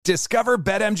Discover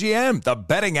BetMGM, the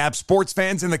betting app sports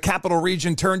fans in the capital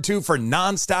region turn to for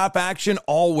nonstop action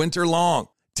all winter long.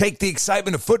 Take the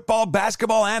excitement of football,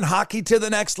 basketball, and hockey to the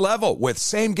next level with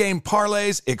same-game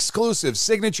parlays, exclusive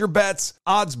signature bets,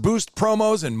 odds boost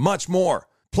promos, and much more.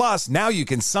 Plus, now you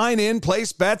can sign in,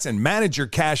 place bets, and manage your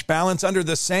cash balance under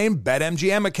the same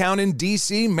BetMGM account in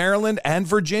D.C., Maryland, and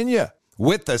Virginia.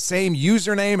 With the same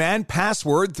username and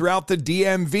password throughout the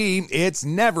DMV, it's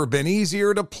never been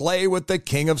easier to play with the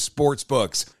king of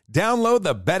sportsbooks. Download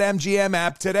the BetMGM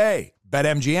app today.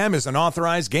 BetMGM is an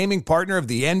authorized gaming partner of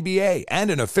the NBA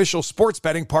and an official sports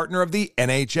betting partner of the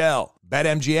NHL.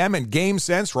 BetMGM and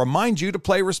GameSense remind you to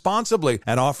play responsibly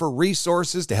and offer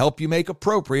resources to help you make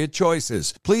appropriate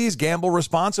choices. Please gamble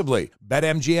responsibly.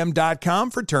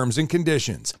 BetMGM.com for terms and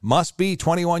conditions. Must be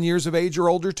 21 years of age or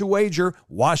older to wager.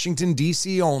 Washington,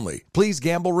 D.C. only. Please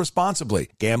gamble responsibly.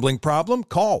 Gambling problem?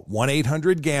 Call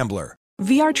 1-800-GAMBLER.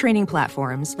 VR training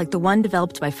platforms, like the one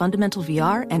developed by Fundamental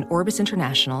VR and Orbis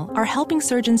International, are helping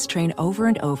surgeons train over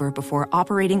and over before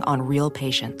operating on real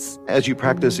patients. As you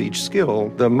practice each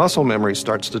skill, the muscle memory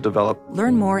starts to develop.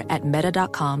 Learn more at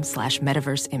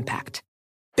meta.com/metaverse impact.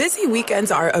 Busy weekends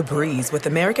are a breeze with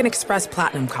American Express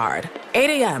Platinum Card.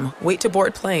 8 a.m., wait to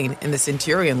board plane in the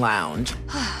Centurion Lounge.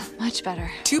 Much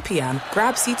better. 2 p.m.,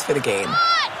 grab seats for the game.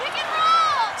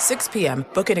 6 p.m.,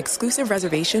 book an exclusive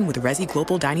reservation with Resi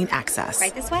Global Dining Access.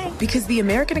 Right this way. Because the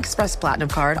American Express Platinum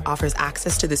Card offers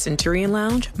access to the Centurion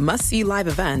Lounge, must-see live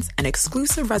events, and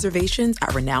exclusive reservations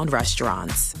at renowned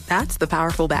restaurants. That's the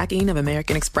powerful backing of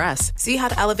American Express. See how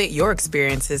to elevate your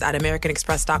experiences at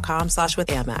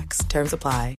americanexpress.com/withAmex. Terms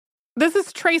apply. This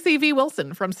is Tracy V.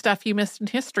 Wilson from Stuff You Missed in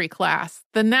History class.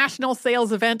 The national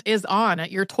sales event is on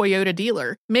at your Toyota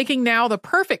dealer, making now the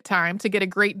perfect time to get a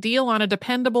great deal on a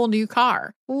dependable new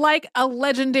car. Like a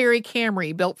legendary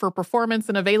Camry built for performance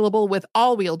and available with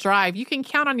all-wheel drive, you can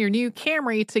count on your new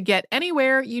Camry to get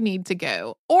anywhere you need to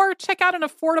go. Or check out an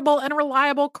affordable and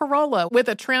reliable Corolla with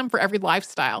a trim for every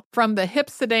lifestyle. From the hip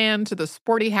sedan to the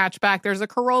sporty hatchback, there's a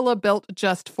Corolla built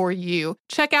just for you.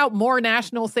 Check out more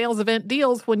national sales event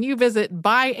deals when you visit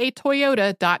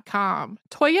buyatoyota.com.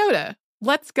 Toyota,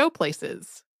 let's go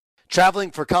places.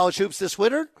 Traveling for college hoops this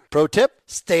winter? Pro tip,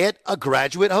 stay at a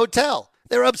Graduate Hotel.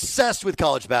 They're obsessed with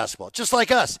college basketball, just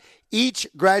like us. Each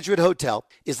Graduate Hotel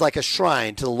is like a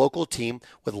shrine to the local team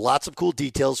with lots of cool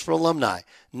details for alumni.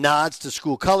 Nods to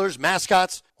school colors,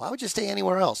 mascots. Why would you stay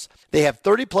anywhere else? They have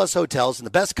 30-plus hotels in the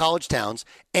best college towns.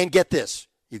 And get this,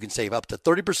 you can save up to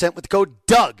 30% with code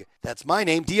DOUG. That's my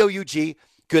name, D-O-U-G.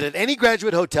 Good at any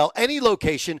Graduate Hotel, any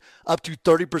location, up to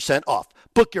 30% off.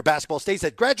 Book your basketball stays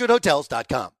at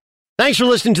graduatehotels.com. Thanks for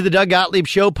listening to the Doug Gottlieb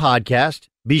Show podcast.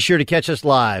 Be sure to catch us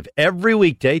live every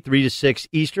weekday, 3 to 6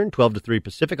 Eastern, 12 to 3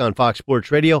 Pacific on Fox Sports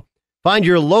Radio. Find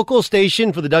your local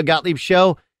station for the Doug Gottlieb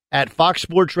Show at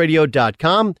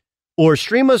foxsportsradio.com or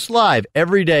stream us live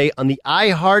every day on the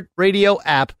iHeartRadio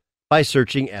app by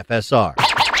searching FSR. Now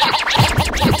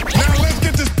let's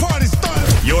get this party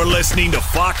started. You're listening to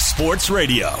Fox Sports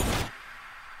Radio.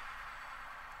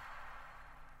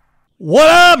 What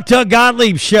up, Doug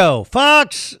Gottlieb Show,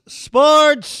 Fox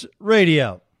Sports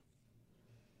Radio.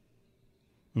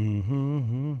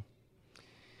 You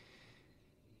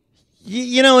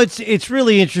know, it's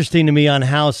really interesting to me on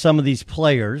how some of these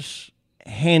players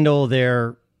handle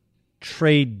their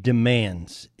trade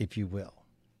demands, if you will.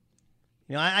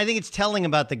 You know, I think it's telling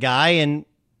about the guy and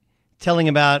telling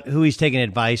about who he's taking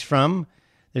advice from.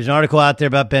 There's an article out there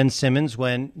about Ben Simmons.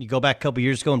 When you go back a couple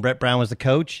years ago and Brett Brown was the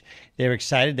coach, they were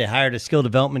excited. They hired a skill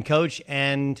development coach,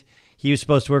 and he was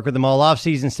supposed to work with them all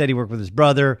offseason. Instead, he worked with his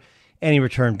brother, and he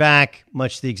returned back,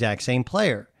 much the exact same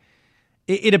player.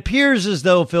 It appears as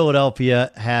though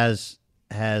Philadelphia has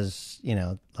you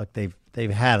know, look,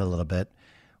 they've had a little bit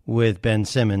with Ben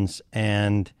Simmons,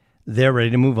 and they're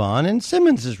ready to move on, and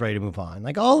Simmons is ready to move on.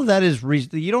 Like, all of that is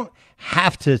reason. You don't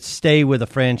have to stay with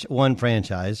one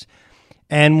franchise.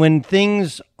 And when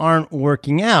things aren't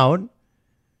working out,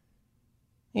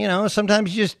 you know,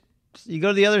 sometimes you go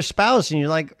to the other spouse and you're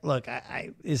like, look,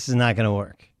 this is not going to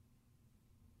work.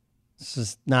 This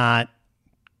is not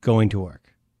going to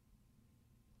work.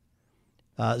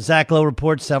 Zach Lowe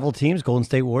reports several teams, Golden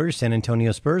State Warriors, San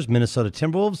Antonio Spurs, Minnesota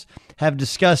Timberwolves, have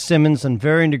discussed Simmons on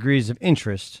varying degrees of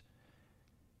interest.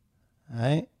 All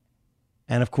right?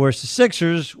 And, of course, the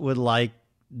Sixers would like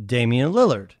Damian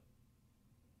Lillard.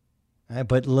 Right,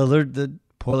 but Lillard, the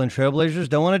Portland Trailblazers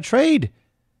don't want to trade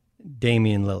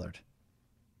Damian Lillard.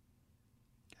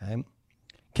 Okay.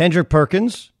 Kendrick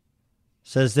Perkins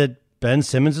says that Ben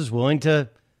Simmons is willing to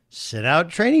sit out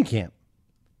training camp.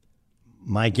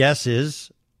 My guess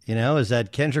is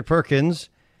that Kendrick Perkins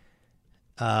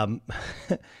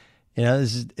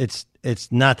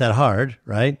it's not that hard,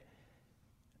 right?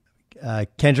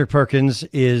 Kendrick Perkins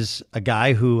is a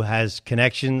guy who has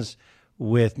connections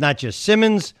with not just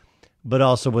Simmons, but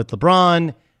also with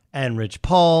LeBron and Rich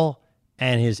Paul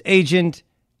and his agent,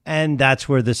 and that's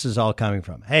where this is all coming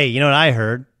from. Hey, you know what I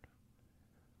heard?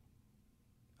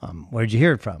 Where'd you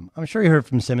hear it from? I'm sure you heard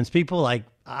from Simmons. People like,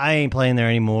 I ain't playing there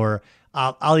anymore.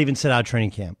 I'll even sit out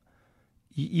training camp.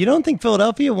 You don't think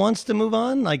Philadelphia wants to move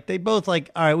on? Like, they both all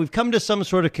right, we've come to some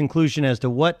sort of conclusion as to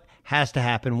what has to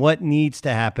happen, what needs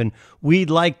to happen. We'd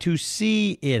like to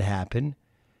see it happen.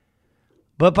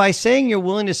 But by saying you're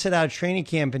willing to sit out training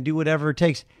camp and do whatever it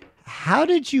takes, how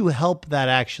did you help that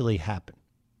actually happen?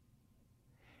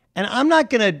 And I'm not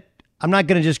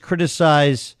gonna just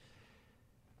criticize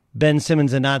Ben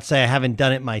Simmons and not say I haven't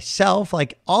done it myself.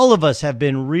 Like, all of us have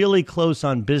been really close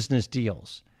on business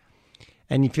deals.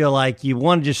 And you feel like you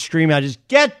want to just scream out, just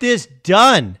get this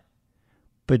done.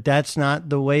 But that's not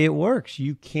the way it works.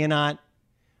 You cannot,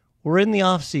 we're in the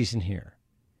off season here.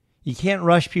 You can't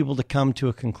rush people to come to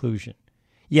a conclusion.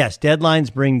 Yes,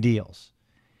 deadlines bring deals.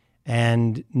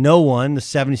 And no one, the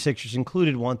 76ers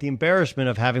included, want the embarrassment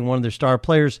of having one of their star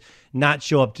players not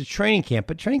show up to training camp.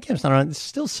 But training camp's not on. It's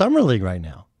still summer league right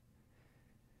now.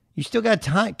 You still got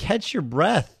time. Catch your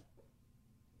breath.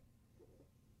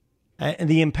 And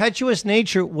the impetuous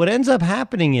nature, what ends up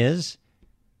happening is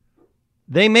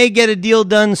they may get a deal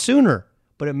done sooner,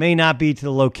 but it may not be to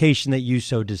the location that you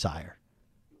so desire.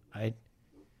 Right?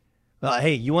 Well,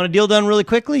 hey, you want a deal done really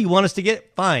quickly? You want us to get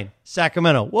it? Fine.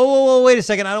 Sacramento. Whoa, wait a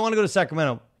second. I don't want to go to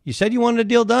Sacramento. You said you wanted a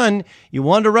deal done. You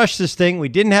wanted to rush this thing. We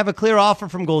didn't have a clear offer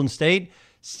from Golden State.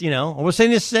 We're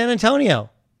saying this to San Antonio.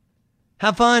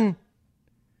 Have fun.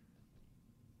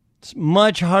 It's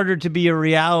much harder to be a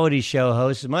reality show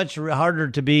host. It's much harder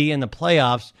to be in the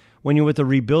playoffs when you're with a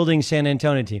rebuilding San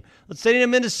Antonio team. Let's say to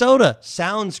Minnesota.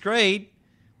 Sounds great.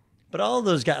 But all of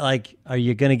those guys, are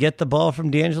you going to get the ball from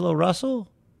D'Angelo Russell?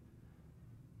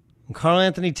 And Karl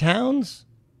Anthony Towns?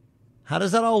 How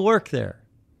does that all work there?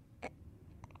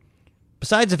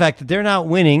 Besides the fact that they're not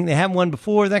winning, they haven't won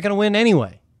before, they're not going to win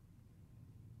anyway.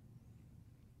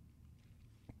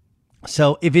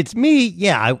 So if it's me,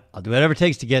 yeah, I'll do whatever it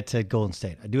takes to get to Golden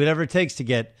State. I do whatever it takes to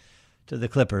get to the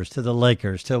Clippers, to the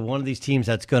Lakers, to one of these teams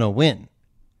that's going to win.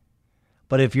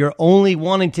 But if you're only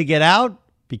wanting to get out,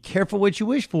 be careful what you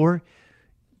wish for.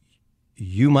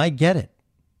 You might get it.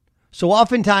 So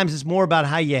oftentimes it's more about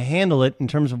how you handle it in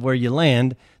terms of where you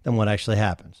land than what actually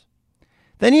happens.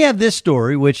 Then you have this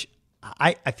story, which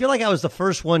I feel like I was the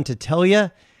first one to tell you,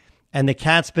 and the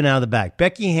cat's been out of the bag.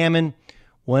 Becky Hammon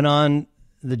went on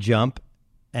The Jump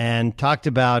and talked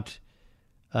about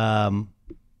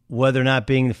whether or not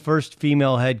being the first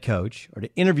female head coach or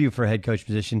to interview for a head coach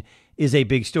position is a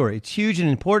big story. It's huge and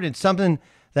important. It's something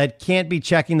that can't be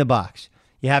checking the box.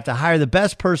 You have to hire the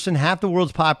best person. Half the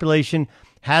world's population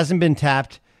hasn't been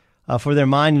tapped for their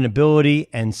mind and ability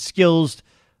and skill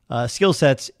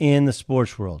sets in the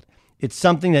sports world. It's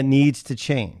something that needs to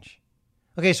change.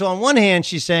 Okay, so on one hand,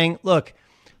 she's saying, look,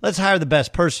 let's hire the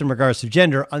best person regardless of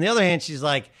gender. On the other hand, she's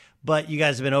like, but you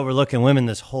guys have been overlooking women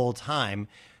this whole time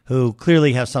who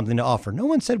clearly have something to offer. No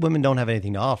one said women don't have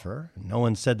anything to offer. No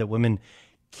one said that women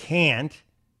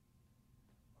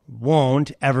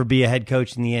won't ever be a head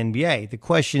coach in the NBA. The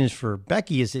question is for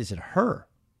Becky, is it her?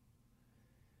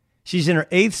 She's in her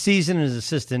 8th season as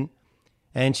assistant,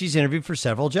 and she's interviewed for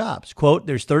several jobs. Quote,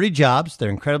 there's 30 jobs. They're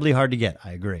incredibly hard to get.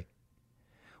 I agree.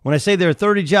 When I say there are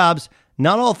 30 jobs,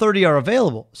 not all 30 are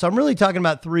available. So I'm really talking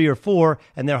about 3 or 4,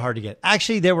 and they're hard to get.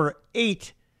 Actually, there were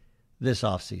 8 this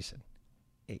offseason.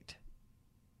 8.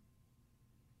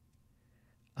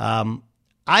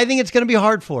 I think it's going to be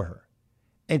hard for her.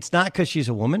 It's not because she's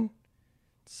a woman.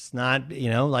 It's not,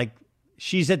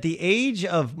 she's at the age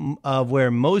of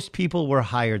where most people were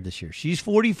hired this year. She's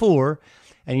 44,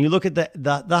 and you look at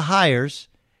the hires,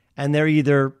 and they're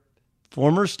either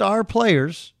former star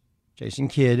players, Jason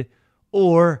Kidd,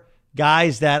 or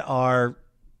guys that are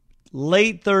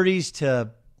late 30s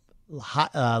to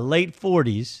late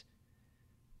 40s,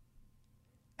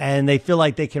 and they feel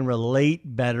like they can relate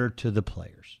better to the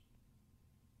players.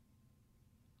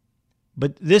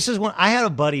 But this is one, I had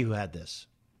a buddy who had this.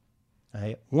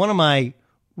 Right? One of my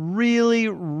really,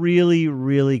 really,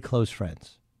 really close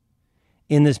friends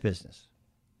in this business,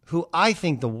 who I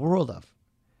think the world of.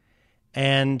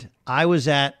 And I was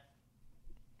at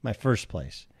my first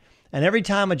place. And every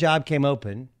time a job came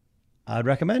open, I'd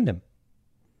recommend him.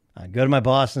 I'd go to my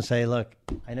boss and say, look,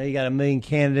 I know you got 1 million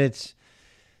candidates.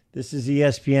 This is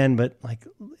ESPN, but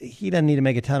he doesn't need to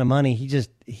make a ton of money.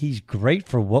 He's great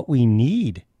for what we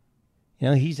need.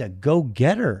 He's a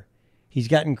go-getter. He's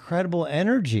got incredible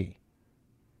energy.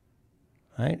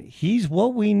 Right? He's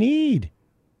what we need.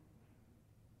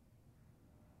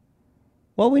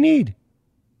 What we need.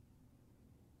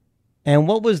 And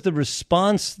what was the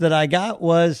response that I got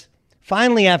was,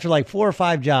 finally, after like 4 or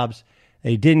 5 jobs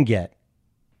they didn't get,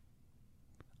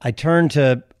 I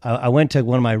went to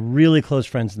one of my really close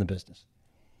friends in the business.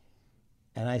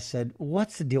 And I said,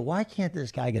 what's the deal? Why can't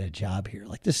this guy get a job here?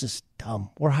 Like, this is dumb.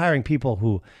 We're hiring people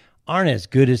who aren't as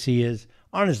good as he is,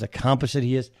 aren't as accomplished as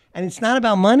he is. And it's not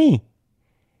about money.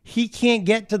 He can't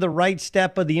get to the right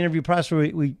step of the interview process where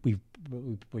you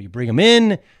bring him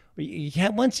in.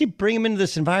 Once you bring him into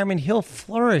this environment, he'll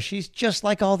flourish. He's just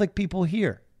like all the people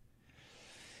here.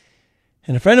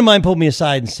 And a friend of mine pulled me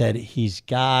aside and said, he's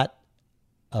got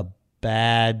a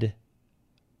bad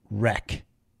rec.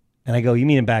 And I go, you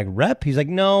mean a bad rep? He's like,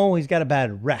 no, he's got a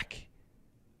bad rec.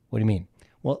 What do you mean?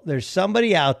 Well, there's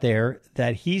somebody out there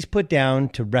that he's put down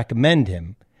to recommend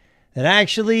him that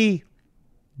actually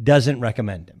doesn't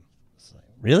recommend him. I was like,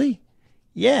 really?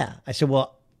 Yeah. I said,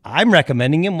 well, I'm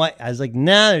recommending him. I was like,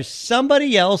 nah, there's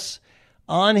somebody else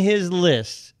on his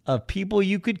list of people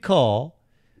you could call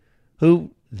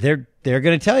who they're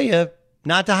going to tell you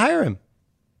not to hire him.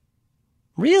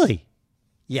 Really?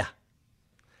 Yeah.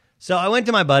 So I went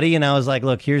to my buddy and I was like,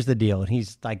 look, here's the deal. And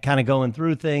he's like kind of going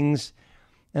through things.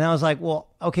 And I was like, well,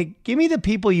 okay, give me the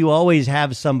people you always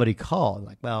have somebody call. I'm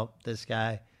like, well, this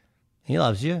guy, he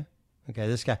loves you. Okay,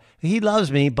 this guy, he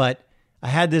loves me, but I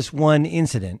had this one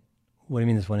incident. What do you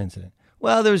mean this one incident?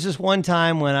 Well, there was this one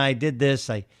time when I did this.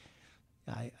 I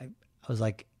was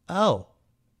like, oh,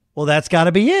 well, that's got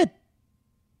to be it.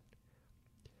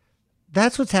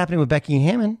 That's what's happening with Becky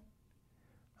Hammon.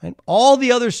 Right? All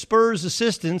the other Spurs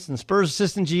assistants and Spurs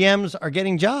assistant GMs are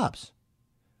getting jobs.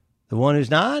 The one who's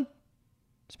not,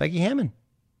 it's Becky Hammon.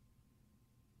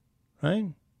 Right?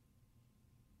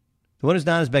 The one who's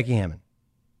not is Becky Hammon.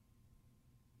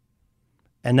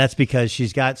 And that's because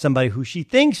she's got somebody who she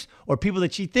thinks, or people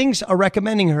that she thinks are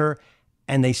recommending her,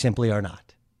 and they simply are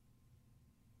not.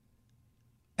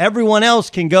 Everyone else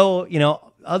can go,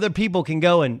 other people can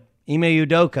go and Ime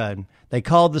Udoka, and they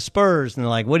called the Spurs, and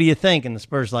they're like, what do you think? And the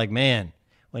Spurs are like, man,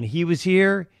 when he was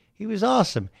here, he was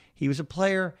awesome. He was a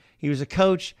player. He was a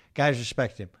coach. Guys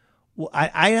respect him. Well,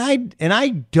 I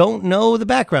don't know the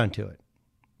background to it,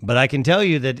 but I can tell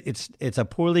you that it's a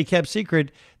poorly kept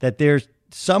secret that there's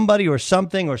somebody or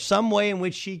something or some way in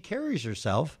which she carries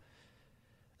herself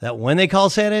that when they call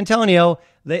San Antonio,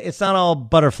 it's not all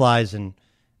butterflies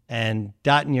and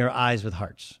dotting your I's with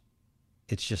hearts.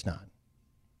 It's just not.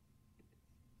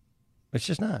 It's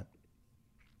just not.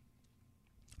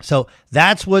 So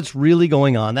that's what's really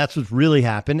going on. That's what's really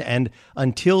happened. And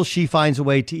until she finds a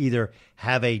way to either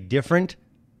have a different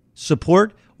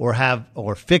support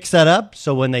or fix that up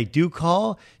so when they do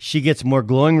call, she gets more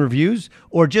glowing reviews,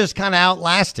 or just kind of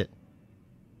outlast it.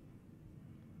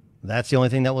 That's the only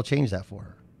thing that will change that for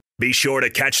her. Be sure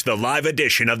to catch the live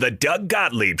edition of the Doug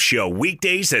Gottlieb Show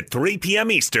weekdays at 3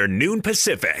 p.m. Eastern, noon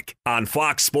Pacific on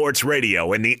Fox Sports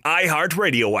Radio and the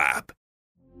iHeartRadio app.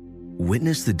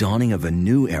 Witness the dawning of a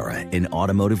new era in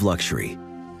automotive luxury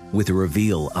with a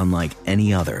reveal unlike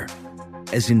any other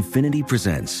as Infiniti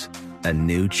presents a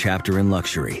new chapter in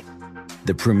luxury,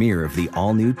 the premiere of the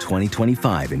all-new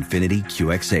 2025 Infiniti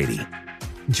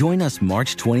QX80. Join us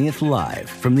March 20th live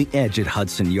from the Edge at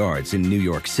Hudson Yards in New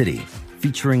York City,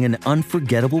 featuring an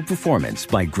unforgettable performance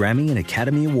by Grammy and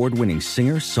Academy Award-winning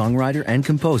singer, songwriter, and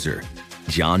composer,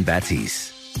 Jon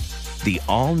Batiste. The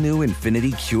all-new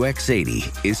Infiniti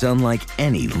QX80 is unlike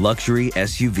any luxury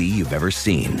SUV you've ever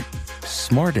seen.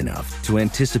 Smart enough to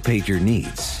anticipate your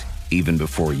needs, even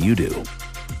before you do.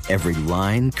 Every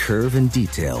line, curve, and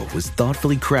detail was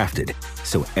thoughtfully crafted,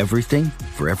 so everything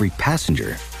for every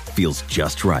passenger feels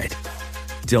just right.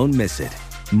 Don't miss it.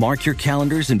 Mark your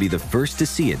calendars and be the first to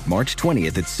see it March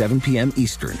 20th at 7 p.m.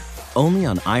 Eastern, only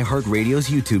on iHeartRadio's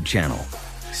YouTube channel.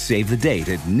 Save the date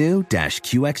at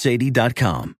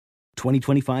new-QX80.com.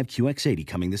 2025 QX80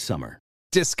 coming this summer.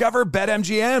 Discover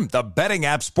BetMGM, the betting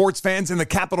app sports fans in the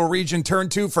capital region turn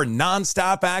to for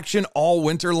nonstop action all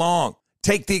winter long.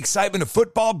 Take the excitement of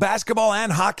football, basketball,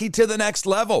 and hockey to the next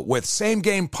level with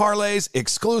same-game parlays,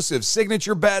 exclusive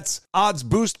signature bets, odds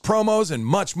boost promos, and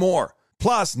much more.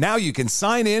 Plus, now you can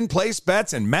sign in, place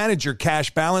bets, and manage your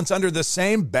cash balance under the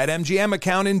same BetMGM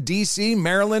account in D.C.,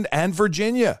 Maryland, and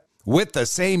Virginia. With the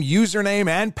same username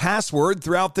and password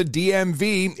throughout the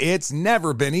DMV, it's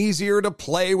never been easier to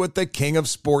play with the king of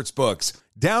sportsbooks.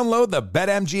 Download the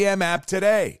BetMGM app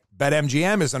today.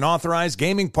 BetMGM is an authorized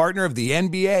gaming partner of the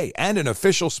NBA and an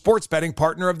official sports betting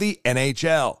partner of the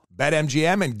NHL.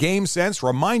 BetMGM and GameSense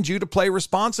remind you to play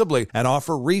responsibly and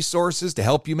offer resources to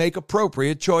help you make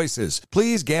appropriate choices.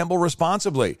 Please gamble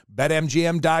responsibly.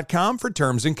 BetMGM.com for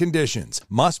terms and conditions.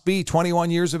 Must be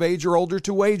 21 years of age or older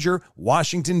to wager.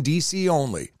 Washington, D.C.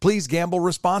 only. Please gamble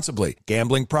responsibly.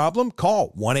 Gambling problem?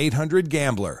 Call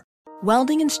 1-800-GAMBLER.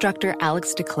 Welding instructor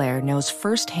Alex DeClaire knows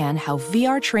firsthand how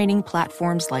VR training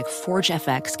platforms like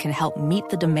ForgeFX can help meet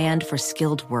the demand for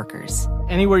skilled workers.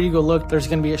 Anywhere you go look, there's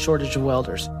going to be a shortage of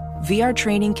welders. VR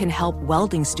training can help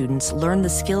welding students learn the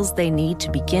skills they need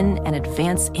to begin and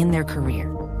advance in their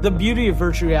career. The beauty of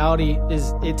virtual reality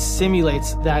is it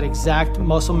simulates that exact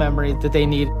muscle memory that they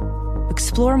need.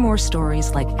 Explore more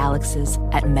stories like Alex's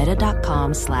at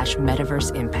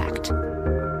meta.com/metaverseimpact.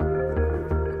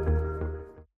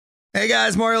 Hey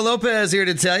guys, Mario Lopez here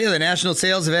to tell you the national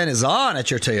sales event is on at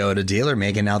your Toyota dealer,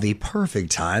 making now the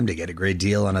perfect time to get a great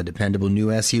deal on a dependable new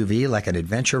SUV like an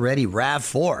adventure-ready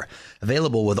RAV4.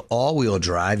 Available with all-wheel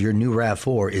drive, your new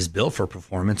RAV4 is built for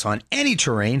performance on any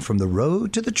terrain from the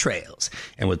road to the trails.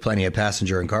 And with plenty of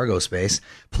passenger and cargo space,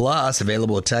 plus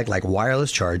available tech like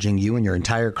wireless charging, you and your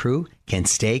entire crew can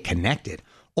stay connected.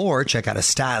 Or check out a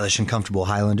stylish and comfortable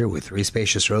Highlander with 3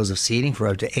 spacious rows of seating for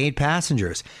up to 8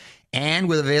 passengers. And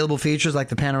with available features like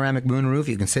the panoramic moonroof,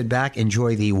 you can sit back,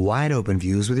 enjoy the wide-open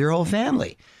views with your whole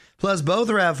family. Plus, both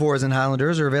RAV4s and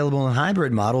Highlanders are available in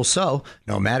hybrid models, so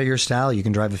no matter your style, you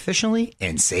can drive efficiently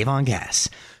and save on gas.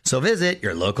 So visit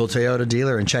your local Toyota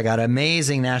dealer and check out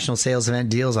amazing national sales event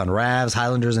deals on RAVs,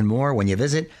 Highlanders, and more when you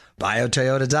visit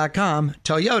biotoyota.com.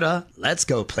 Toyota, let's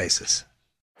go places.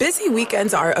 Busy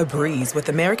weekends are a breeze with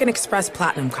American Express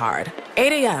Platinum Card.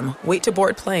 8 a.m., wait to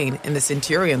board plane in the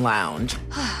Centurion Lounge.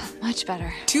 Much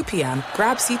better. 2 p.m.,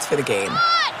 grab seats for the game.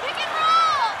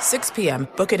 6 p.m.,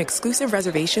 book an exclusive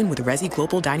reservation with Resi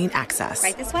Global Dining Access.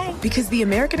 Right this way. Because the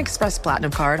American Express Platinum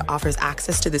Card offers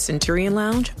access to the Centurion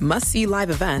Lounge, must-see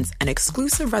live events, and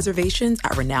exclusive reservations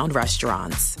at renowned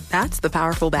restaurants. That's the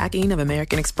powerful backing of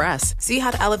American Express. See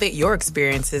how to elevate your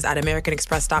experiences at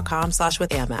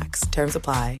americanexpress.com/with-Amex. Terms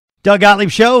apply. Doug Gottlieb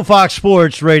Show, Fox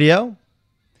Sports Radio.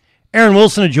 Aaron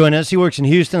Wilson will join us. He works in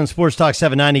Houston on Sports Talk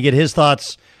 790 to get his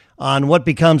thoughts on what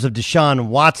becomes of Deshaun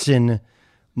Watson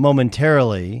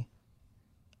momentarily.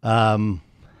 I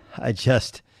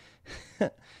just,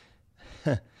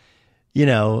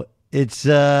 it's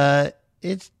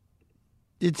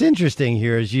interesting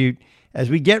here as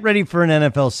we get ready for an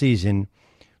NFL season.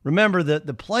 Remember that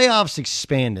the playoffs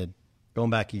expanded going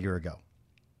back a year ago.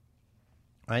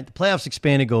 Right? The playoffs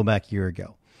expanded going back a year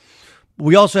ago.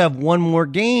 We also have one more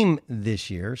game this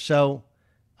year. So,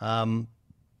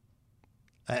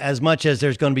 as much as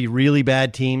there's going to be really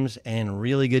bad teams and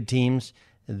really good teams,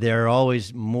 there are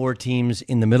always more teams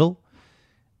in the middle.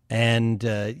 And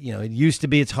it used to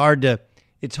be it's hard to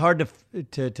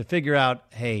figure out,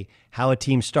 hey, how a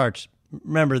team starts.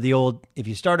 Remember the old, if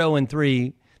you start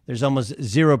 0-3, there's almost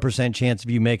 0% chance of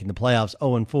you making the playoffs.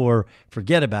 0-4,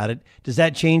 forget about it. Does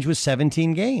that change with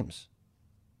 17 games?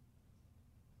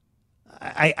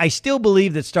 I still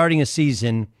believe that starting a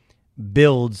season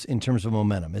builds in terms of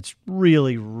momentum. It's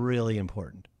really, really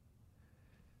important.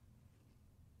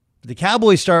 The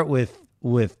Cowboys start with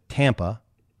Tampa,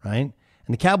 right? And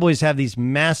the Cowboys have these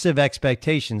massive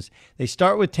expectations. They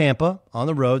start with Tampa on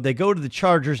the road. They go to the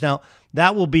Chargers. Now,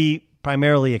 that will be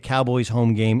primarily a Cowboys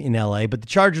home game in L.A., but the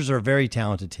Chargers are a very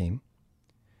talented team.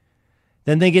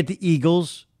 Then they get the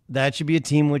Eagles. That should be a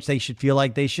team which they should feel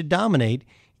like they should dominate,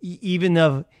 even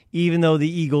though the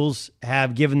Eagles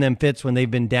have given them fits when they've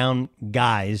been down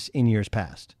guys in years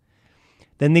past.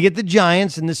 Then they get the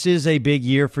Giants, and this is a big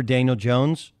year for Daniel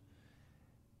Jones.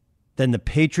 Then the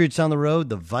Patriots on the road,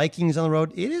 the Vikings on the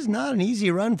road. It is not an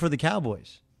easy run for the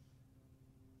Cowboys.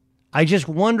 I just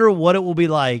wonder what it will be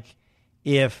like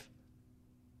if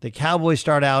the Cowboys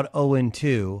start out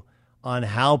 0-2 on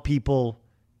how people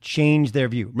change their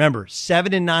view. Remember,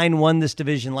 7-9 won this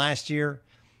division last year.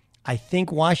 I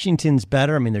think Washington's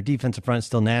better. I mean, their defensive front is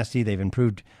still nasty. They've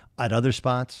improved at other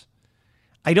spots.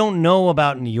 I don't know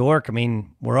about New York. I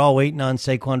mean, we're all waiting on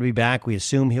Saquon to be back. We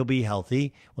assume he'll be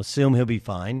healthy. We'll assume he'll be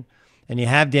fine. And you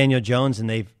have Daniel Jones, and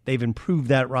they've improved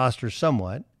that roster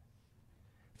somewhat.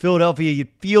 Philadelphia, it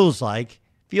feels like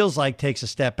takes a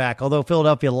step back, although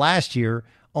Philadelphia last year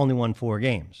only won 4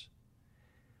 games.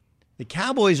 The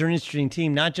Cowboys are an interesting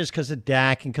team, not just because of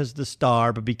Dak and because of the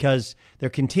star, but because there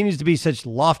continues to be such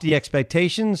lofty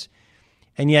expectations.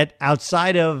 And yet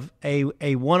outside of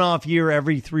a one-off year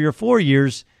every 3 or 4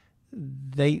 years,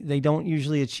 they don't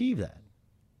usually achieve that.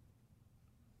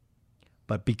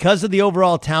 But because of the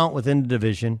overall talent within the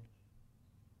division,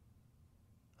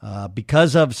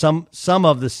 because of some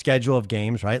of the schedule of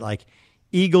games, right? Like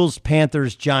Eagles,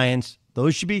 Panthers, Giants.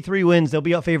 Those should be 3 wins. They'll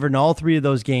be out favored in all 3 of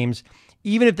those games.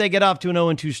 Even if they get off to an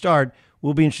 0-2 start,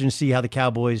 we'll be interested to see how the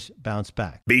Cowboys bounce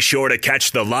back. Be sure to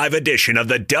catch the live edition of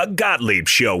the Doug Gottlieb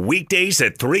Show weekdays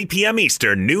at 3 p.m.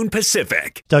 Eastern, noon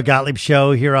Pacific. Doug Gottlieb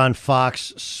Show here on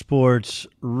Fox Sports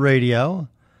Radio.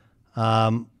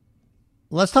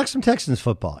 Let's talk some Texans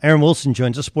football. Aaron Wilson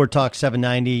joins us, Sport Talk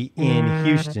 790 in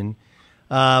Houston.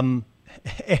 Aaron,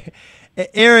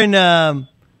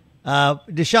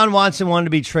 Deshaun Watson wanted to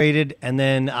be traded, and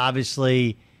then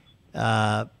obviously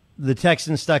the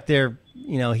Texans stuck their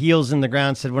heels in the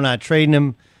ground, said we're not trading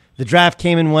him. The draft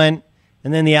came and went,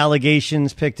 and then the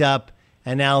allegations picked up,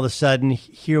 and now all of a sudden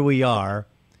here we are.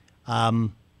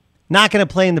 Not going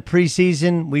to play in the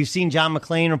preseason. We've seen John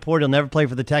McClain report he'll never play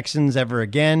for the Texans ever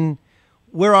again.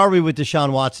 Where are we with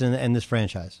Deshaun Watson and this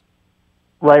franchise?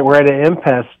 Right, we're at an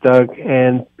impasse, Doug,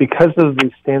 and because of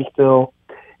the standstill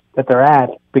that they're at,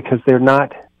 because they're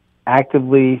not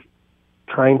actively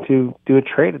trying to do a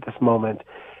trade at this moment,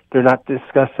 they're not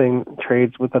discussing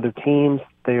trades with other teams.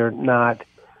 They are not,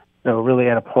 really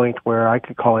at a point where I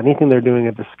could call anything they're doing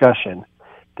a discussion.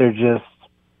 They're just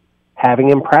having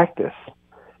him practice.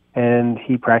 And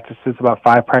he practices about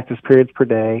 5 practice periods per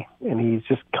day, and he's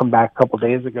just come back a couple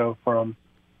days ago from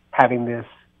having this,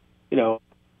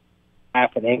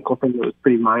 half an ankle thing that was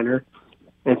pretty minor.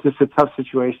 And it's just a tough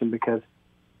situation because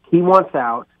he wants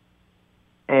out,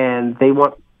 and they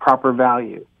want proper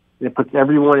value. And it puts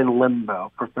everyone in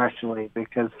limbo professionally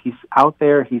because he's out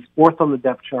there, he's 4th on the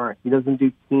depth chart. He doesn't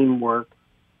do teamwork,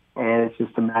 and it's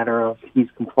just a matter of he's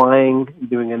complying,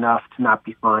 doing enough to not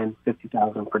be fined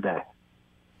 $50,000 per day.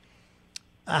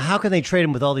 How can they trade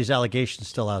him with all these allegations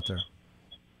still out there?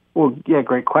 Well, yeah,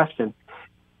 great question.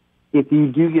 If you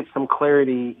do get some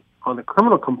clarity on the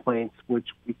criminal complaints, which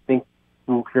we think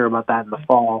we'll hear about that in the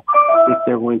fall, if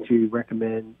they're going to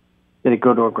recommend that it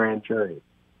go to a grand jury.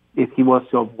 If he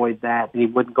wants to avoid that, then he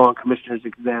wouldn't go on commissioner's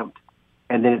exempt,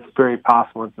 and then it's very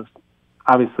possible. It's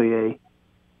obviously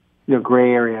a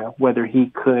gray area whether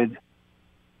he could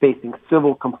facing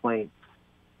civil complaints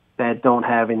that don't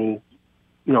have any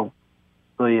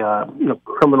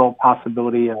criminal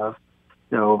possibility of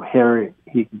here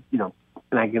he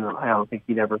and again I don't think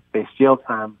he'd ever face jail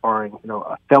time barring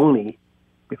a felony.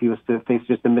 If he was to face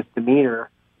just a misdemeanor,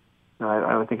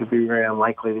 I would think it'd be very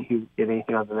unlikely that he would get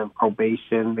anything other than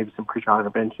probation, maybe some pre-trial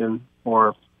intervention,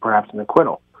 or perhaps an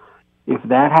acquittal. If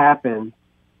that happens,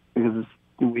 because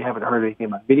we haven't heard anything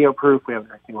about video proof, we haven't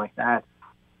heard anything like that,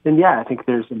 then yeah, I think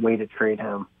there's a way to trade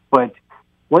him. But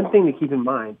one thing to keep in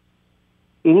mind,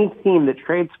 any team that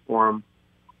trades for him,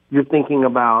 you're thinking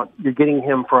about, you're getting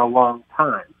him for a long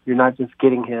time. You're not just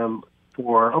getting him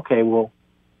for, okay, well,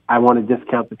 I want to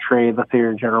discount the trade. Let's say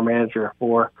you're a general manager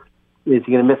for, is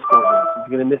he going to miss 4 games? Is he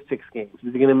going to miss 6 games?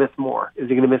 Is he going to miss more? Is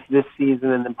he going to miss this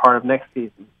season and then part of next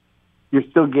season? You're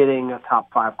still getting a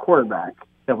top 5 quarterback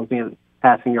that was the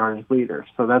passing yardage leader.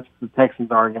 So that's the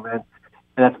Texans' argument,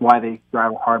 and that's why they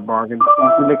drive a hard bargain.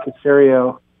 Nick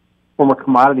Caserio, former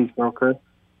commodities broker,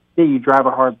 yeah, you drive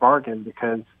a hard bargain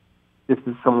because this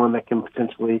is someone that can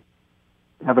potentially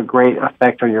have a great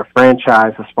effect on your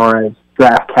franchise as far as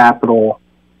draft capital,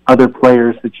 other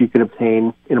players that you could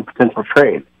obtain in a potential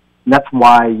trade. And that's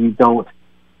why you don't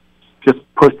just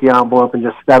push the envelope and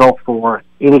just settle for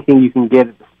anything you can get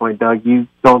at this point, Doug. You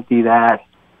don't do that.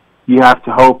 You have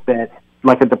to hope that,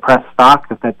 like a depressed stock,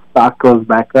 that stock goes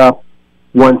back up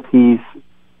once he's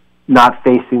not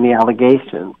facing the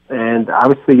allegations. And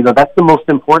obviously, that's the most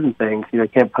important thing. You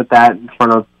can't put that in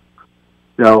front of,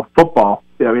 football.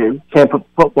 You can't put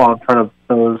football in front of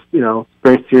those,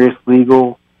 very serious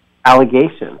legal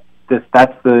allegations.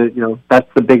 That's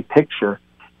the big picture.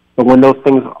 But when those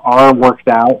things are worked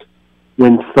out,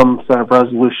 when some sort of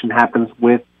resolution happens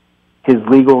with his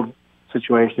legal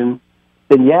situation,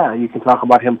 then yeah, you can talk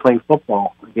about him playing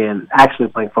football again, actually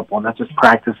playing football, not just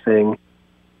practicing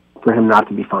for him not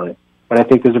to be fined. But I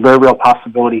think there's a very real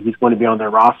possibility he's going to be on their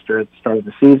roster at the start of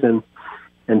the season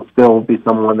and still be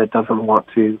someone that doesn't want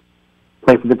to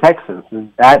play for the Texans.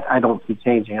 And that I don't see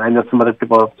changing. I know some other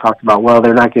people have talked about, well,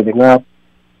 they're not giving up.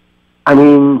 I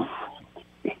mean,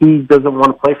 he doesn't want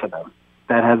to play for them.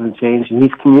 That hasn't changed, and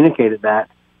he's communicated that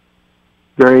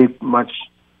very much,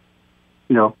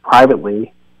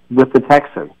 privately with the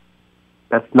Texans.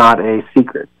 That's not a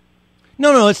secret.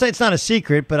 No, it's not a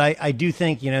secret, but I do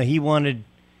think, he wanted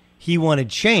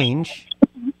change.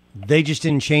 They just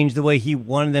didn't change the way he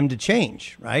wanted them to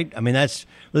change, right? I mean, that's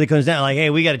really comes down like, hey,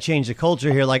 we got to change the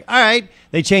culture here. Like, all right,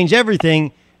 they change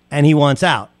everything, and he wants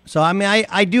out. So, I mean,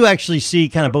 I do actually see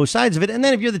kind of both sides of it. And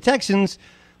then if you're the Texans,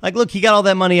 like, look, he got all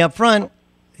that money up front.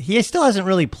 He still hasn't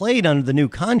really played under the new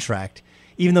contract.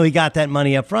 even though he got that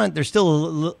money up front, there's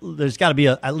got to be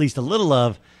at least a little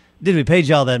of, did we pay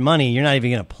you all that money? You're not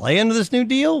even going to play under this new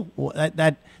deal?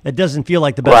 That doesn't feel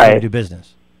like the best way to do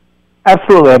business.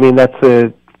 Absolutely. I mean, that's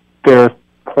a fair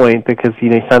point because he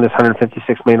signed this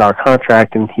 $156 million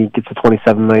contract and he gets a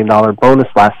 $27 million bonus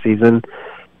last season,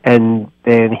 and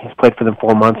then he's played for them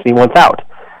 4 months and he wants out.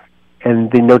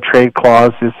 And the no trade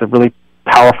clause is a really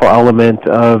powerful element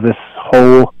of this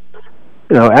whole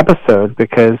episode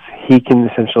because he can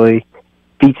essentially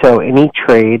veto any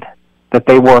trade that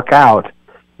they work out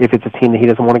if it's a team that he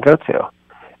doesn't want to go to.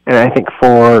 And I think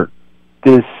for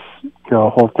this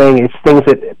whole thing, it's things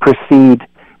that precede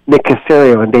Nick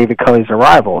Caserio and David Culley's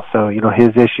arrival. So, his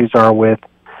issues are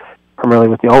primarily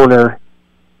with the owner,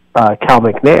 Cal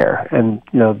McNair, and,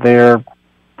 their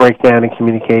breakdown in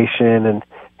communication and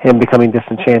him becoming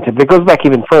disenchanted. But it goes back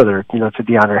even further, to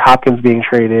DeAndre Hopkins being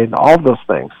traded, all of those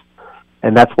things.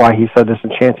 And that's why he's so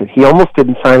disenchanted. He almost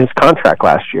didn't sign his contract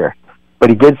last year, but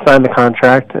he did sign the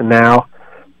contract, and now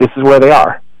this is where they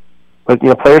are. But,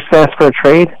 players can ask for a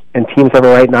trade, and teams have a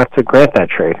right not to grant that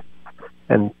trade.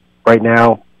 And right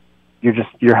now,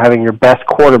 you're having your best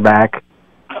quarterback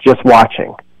just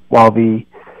watching while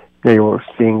you're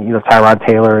seeing, Tyrod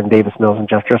Taylor and Davis Mills and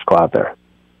Jeff Driscoll out there.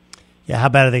 Yeah, how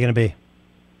bad are they going to be?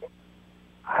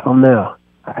 I don't know.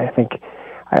 I think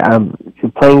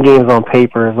playing games on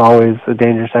paper is always a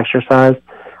dangerous exercise.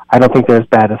 I don't think they're as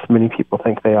bad as many people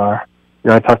think they are.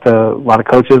 I talk to a lot of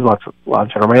coaches, a lot of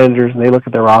general managers, and they look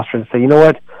at their roster and say, you know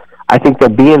what? I think they'll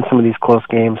be in some of these close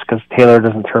games because Taylor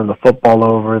doesn't turn the football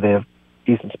over. They have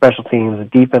decent special teams. The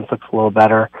defense looks a little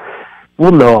better.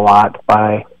 We'll know a lot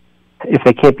if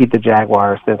they can't beat the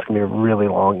Jaguars, then it's going to be a really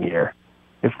long year.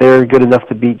 If they're good enough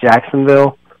to beat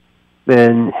Jacksonville,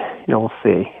 then, we'll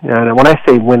see. And when I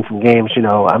say win some games,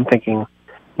 I'm thinking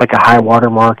like a high water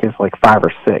mark is like 5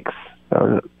 or 6.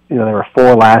 So, they were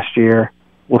 4 last year.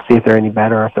 We'll see if they're any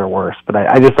better or if they're worse. But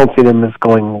I just don't see them as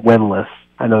going winless.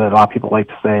 I know that a lot of people like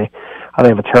to say, oh, they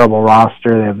have a terrible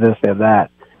roster, they have this, they have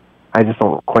that. I just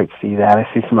don't quite see that.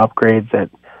 I see some upgrades at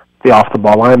the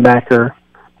off-the-ball linebacker,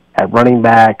 at running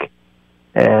back,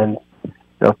 and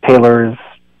Taylor is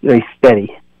he's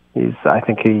steady. I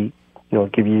think he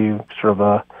give you sort of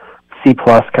a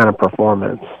C-plus kind of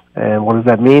performance. And what does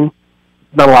that mean?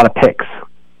 Not a lot of picks,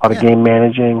 a lot of game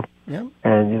managing. Yeah.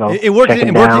 And it worked.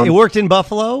 It worked in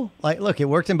Buffalo. It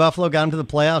worked in Buffalo. Got him to the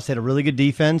playoffs. Had a really good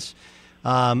defense.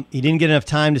 He didn't get enough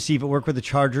time to see if it worked with the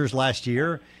Chargers last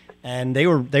year, and they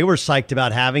were psyched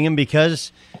about having him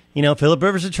because Phillip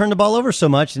Rivers had turned the ball over so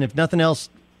much, and if nothing else,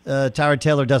 Tyrod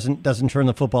Taylor doesn't turn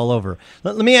the football over.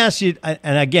 Let me ask you,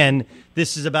 and again,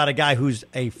 this is about a guy who's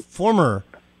a former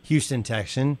Houston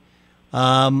Texan.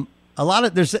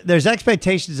 There's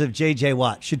expectations of J.J.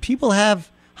 Watt. Should people have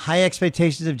high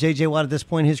expectations of J.J. Watt at this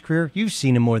point in his career? You've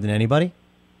seen him more than anybody.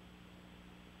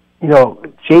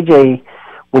 J.J.,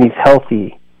 when he's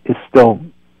healthy, is still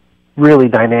really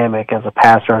dynamic as a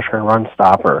pass rusher and run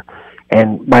stopper.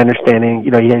 And my understanding,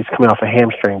 he's coming off a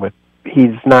hamstring, but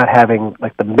he's not having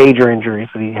the major injuries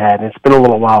that he had. And it's been a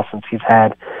little while since he's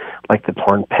had the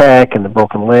torn pec and the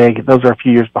broken leg. Those are a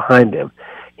few years behind him.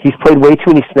 He's played way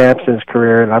too many snaps in his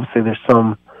career, and obviously there's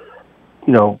some,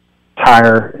 tread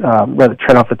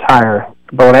off the tire.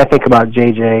 But when I think about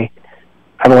JJ,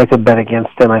 I don't like to bet against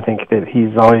him. I think that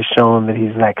he's always shown that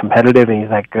he's that competitive and he's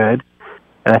that good.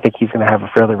 And I think he's going to have a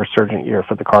fairly resurgent year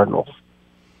for the Cardinals.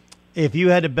 If you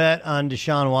had to bet on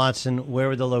Deshaun Watson, where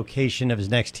would the location of his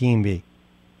next team be?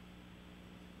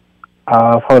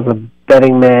 If I was a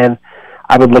betting man,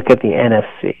 I would look at the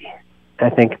NFC. I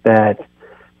think that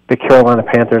the Carolina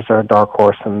Panthers are a dark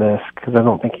horse in this because I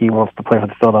don't think he wants to play for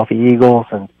the Philadelphia Eagles.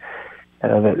 And I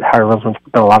know that Harry Roseman's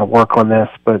done a lot of work on this,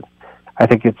 but I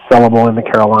think it's sellable in the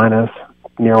Carolinas,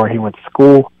 near where he went to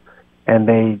school, and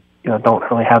they don't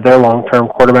really have their long-term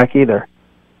quarterback either.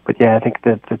 But yeah, I think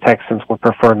that the Texans would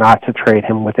prefer not to trade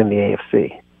him within the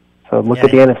AFC. So look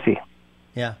at the NFC.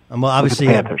 Yeah, well, obviously,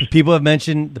 people have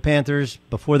mentioned the Panthers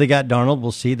before they got Darnold.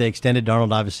 We'll see. They extended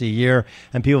Darnold obviously a year,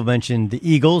 and people have mentioned the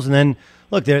Eagles. And then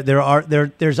look,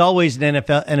 there's always an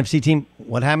NFC team.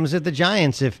 What happens at the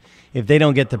Giants if they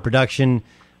don't get the production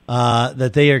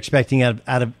that they are expecting out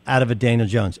of a Daniel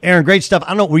Jones? Aaron, great stuff. I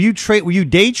don't know. Were you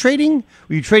day trading?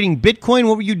 Were you trading Bitcoin?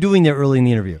 What were you doing there early in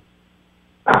the interview?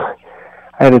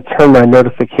 I had to turn my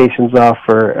notifications off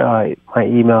for my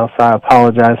email, so I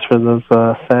apologize for those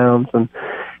sounds. And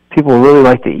people really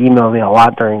like to email me a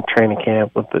lot during training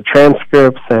camp with the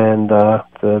transcripts and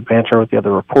the banter with the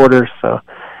other reporters. So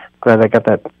glad I got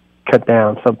that cut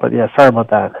down. So, but yeah, sorry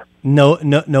about that. No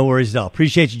worries at all.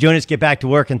 Appreciate you joining us. Get back to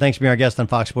work, and thanks for being our guest on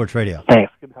Fox Sports Radio.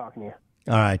 Thanks. Good talking to you.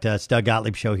 All right, it's Doug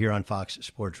Gottlieb Show here on Fox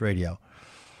Sports Radio.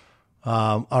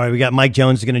 All right, we got Mike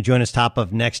Jones going to join us top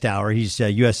of next hour. He's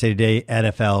a USA Today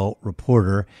NFL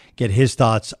reporter. Get his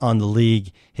thoughts on the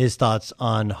league, his thoughts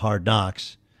on Hard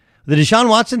Knocks. The Deshaun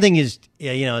Watson thing is,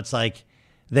 it's like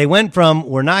they went from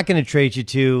we're not going to trade you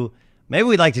to maybe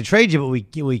we'd like to trade you,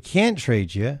 but we can't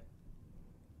trade you.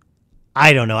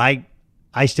 I don't know.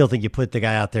 I still think you put the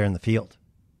guy out there in the field.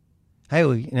 Hey,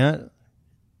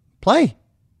 play.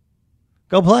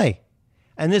 Go play.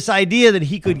 And this idea that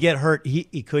he could get hurt,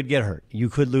 he could get hurt. You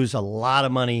could lose a lot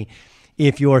of money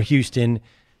if you're Houston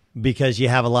because you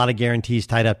have a lot of guarantees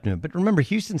tied up to him. But remember,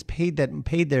 Houston's paid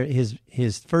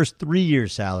his first 3 year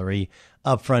salary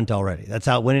up front already. That's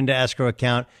how it went into escrow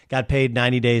account, got paid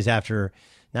 90 days to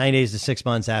 6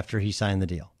 months after he signed the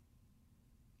deal.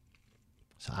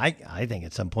 So I think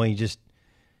at some point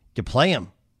you play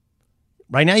him.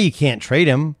 Right now you can't trade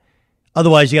him.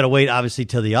 Otherwise, you got to wait, obviously,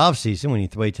 till the offseason. When you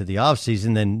wait till the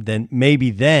offseason, then maybe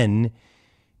then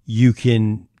you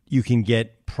can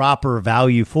get proper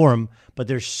value for him. But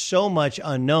there's so much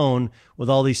unknown with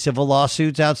all these civil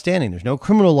lawsuits outstanding. There's no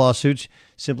criminal lawsuits,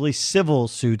 simply civil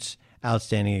suits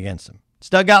outstanding against him. It's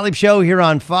Doug Gottlieb Show here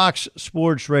on Fox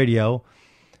Sports Radio.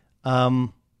 There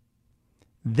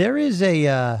is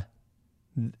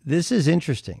this is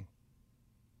interesting.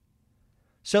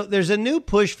 So there's a new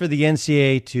push for the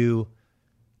NCAA to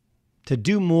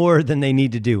do more than they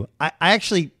need to do. I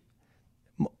actually,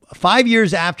 5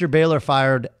 years after Baylor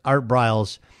fired Art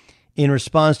Briles in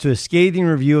response to a scathing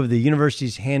review of the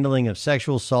university's handling of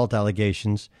sexual assault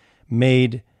allegations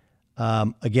made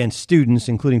against students,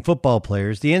 including football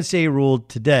players, the NCAA ruled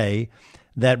today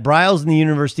that Briles and the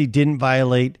university didn't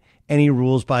violate any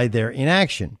rules by their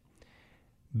inaction.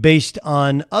 Based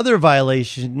on other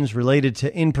violations related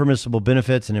to impermissible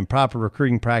benefits and improper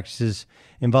recruiting practices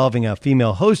involving a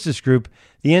female hostess group,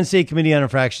 the NCAA Committee on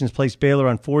Infractions placed Baylor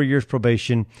on 4 years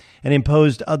probation and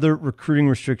imposed other recruiting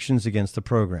restrictions against the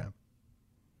program.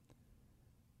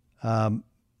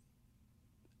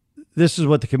 This is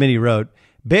what the committee wrote.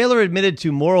 Baylor admitted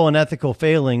to moral and ethical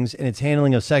failings in its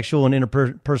handling of sexual and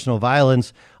interpersonal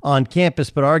violence on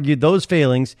campus, but argued those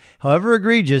failings, however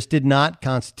egregious, did not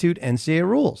constitute NCAA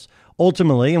rules.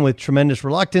 Ultimately, and with tremendous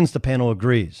reluctance, the panel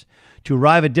agrees. To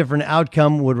arrive at a different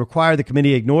outcome would require the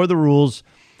committee ignore the rules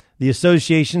the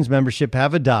association's membership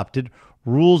have adopted,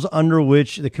 rules under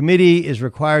which the committee is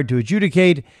required to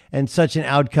adjudicate, and such an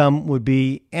outcome would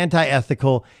be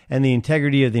anti-ethical and the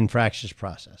integrity of the infractions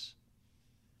process.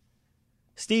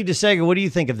 Steve DeSega, what do you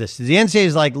think of this? The NCAA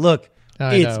is like, look,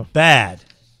 it's bad,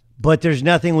 but there's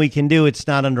nothing we can do. It's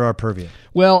not under our purview.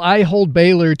 Well, I hold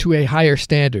Baylor to a higher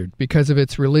standard because of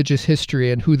its religious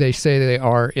history and who they say they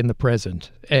are in the present.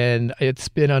 And it's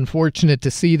been unfortunate to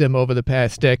see them over the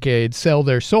past decade sell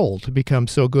their soul to become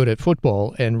so good at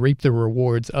football and reap the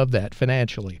rewards of that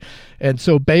financially. And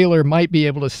so Baylor might be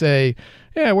able to say,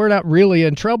 yeah, we're not really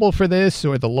in trouble for this,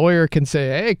 or the lawyer can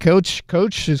say, hey,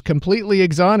 coach is completely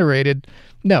exonerated.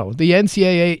 No, the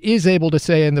NCAA is able to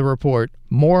say in the report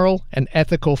moral and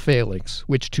ethical failings,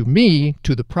 which to me,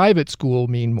 to the private school,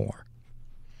 mean more.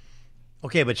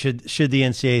 Okay, but should the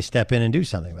NCAA step in and do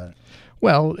something about it?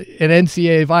 Well, an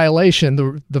NCAA violation,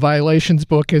 the violations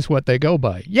book is what they go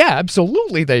by. Yeah,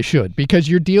 absolutely they should, because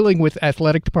you're dealing with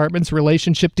athletic department's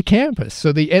relationship to campus.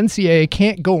 So the NCAA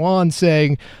can't go on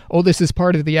saying, oh, this is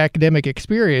part of the academic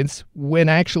experience, when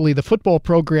actually the football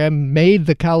program made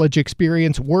the college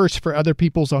experience worse for other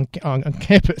people's on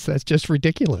campus. That's just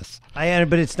ridiculous.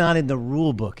 But it's not in the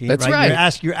rule book. That's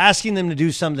right. You're asking them to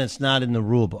do something that's not in the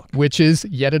rule book. Which is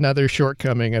yet another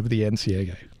shortcoming of the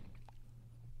NCAA.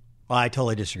 Well, I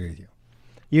totally disagree with you.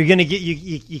 You're going to get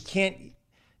you can't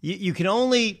you can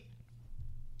only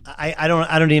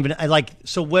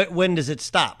so when does it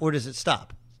stop? Where does it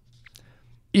stop?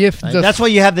 That's why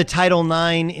you have the Title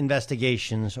IX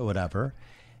investigations or whatever.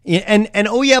 And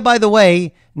oh yeah, by the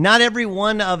way, not every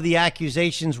one of the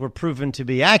accusations were proven to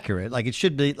be accurate. Like it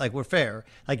should be, like we're fair.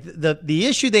 Like the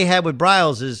issue they had with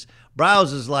Briles is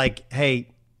like, hey,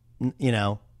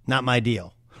 not my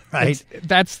deal. Right.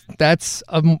 That's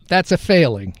a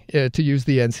failing, to use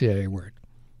the NCAA word.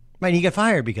 Right. He got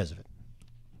fired because of it.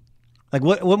 Like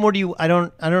what more do you? I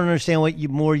don't understand what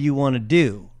more you want to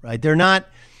do. Right. They're not.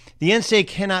 The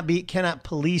NCAA cannot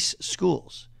police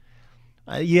schools.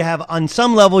 You have, on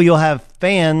some level, you'll have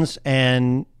fans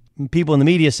and people in the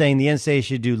media saying the NCAA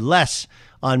should do less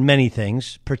on many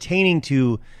things pertaining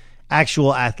to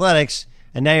actual athletics,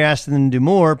 and now you're asking them to do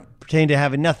more pertaining to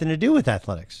having nothing to do with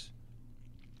athletics.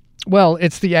 Well,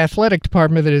 it's the athletic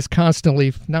department that is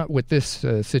constantly, not with this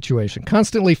situation,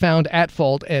 constantly found at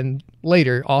fault, and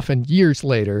later, often years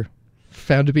later,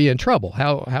 found to be in trouble.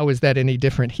 How is that any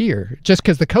different here? Just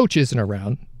because the coach isn't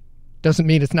around doesn't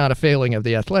mean it's not a failing of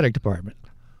the athletic department.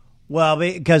 Well,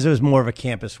 because it was more of a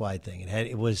campus-wide thing.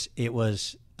 It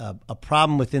was a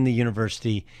problem within the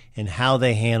university and how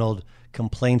they handled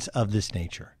complaints of this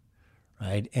nature,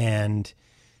 right? And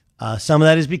some of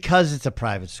that is because it's a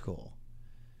private school.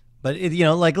 But,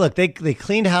 look, they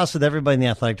cleaned house with everybody in the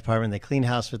athletic department. They cleaned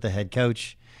house with the head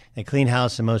coach. They cleaned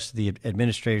house with most of the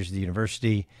administrators of the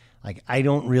university. Like, I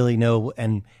don't really know.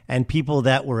 And people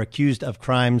that were accused of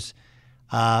crimes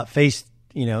faced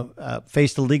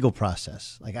the legal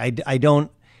process. Like, I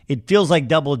don't. It feels like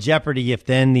double jeopardy if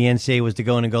then the NCAA was to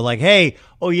go in and go like, hey,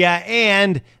 oh yeah,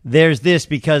 and there's this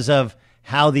because of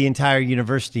how the entire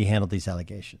university handled these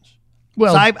allegations.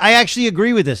 Well, so I actually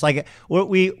agree with this. Like,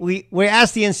 we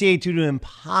asked the NCAA to do an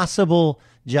impossible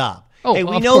job. Oh, hey,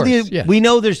 we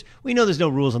know there's no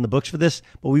rules on the books for this,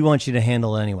 but we want you to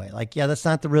handle it anyway. Like, yeah, that's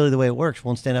not really the way it works.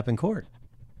 Won't stand up in court.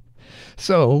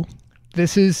 So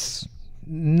this is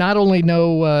not only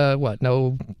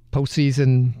no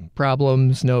postseason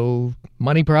problems, no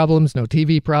money problems, no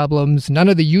TV problems, none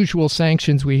of the usual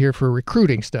sanctions we hear for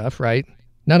recruiting stuff, right?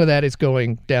 None of that is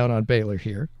going down on Baylor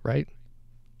here, right?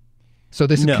 So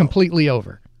this is completely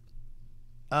over.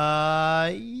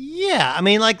 Yeah. I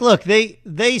mean, like, look,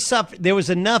 they suffered. There was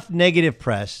enough negative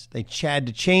press. They had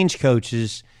to change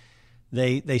coaches.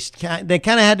 They kind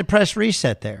of had to press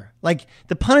reset there. Like,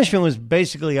 the punishment was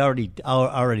basically already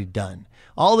done.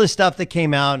 All this stuff that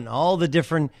came out and all the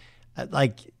different,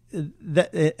 and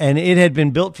it had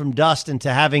been built from dust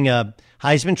into having a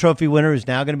Heisman Trophy winner who's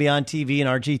now going to be on TV in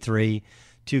RG3,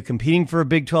 to competing for a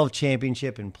Big 12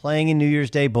 championship and playing in New Year's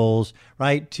Day bowls,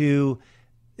 right? To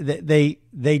they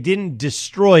didn't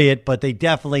destroy it, but they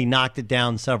definitely knocked it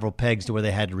down several pegs to where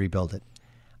they had to rebuild it.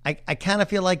 I kind of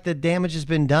feel like the damage has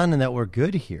been done and that we're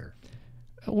good here.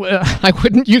 Well, I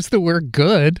wouldn't use the word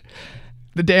good.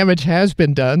 The damage has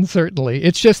been done, certainly.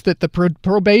 It's just that the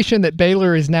probation that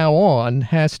Baylor is now on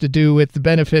has to do with the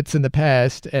benefits in the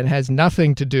past and has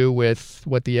nothing to do with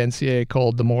what the NCAA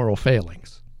called the moral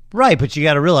failings. Right, but you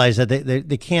got to realize that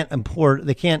they can't import,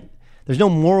 there's no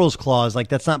morals clause. Like,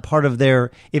 that's not part of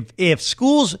their, if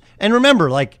schools, and remember,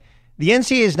 like, the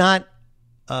NCAA is not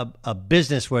a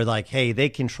business where, like, hey, they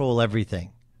control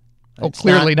everything.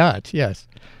 Clearly not. Yes.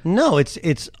 No,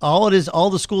 it's all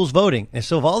the schools voting. And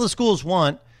so if all the schools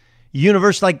want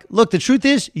university, like, look, the truth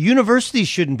is universities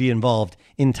shouldn't be involved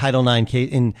in Title IX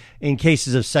in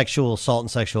cases of sexual assault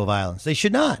and sexual violence. They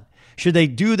should not. Should they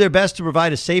do their best to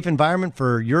provide a safe environment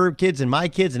for your kids and my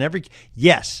kids and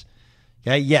yes.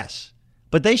 Yeah, yes.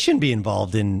 But they shouldn't be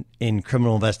involved in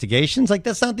criminal investigations. Like,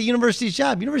 that's not the university's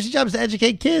job. University's job is to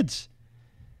educate kids.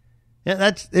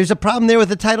 Yeah, there's a problem there with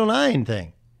the Title IX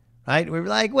thing. Right? We're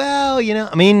like, well,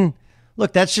 I mean,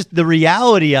 look, that's just the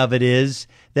reality of it is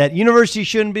that universities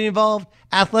shouldn't be involved.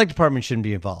 Athletic departments shouldn't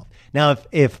be involved. Now,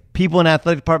 if people in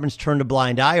athletic departments turn a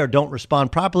blind eye or don't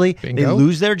respond properly, Bingo. They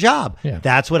lose their job. Yeah.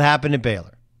 That's what happened at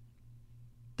Baylor.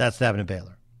 As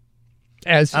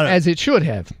it should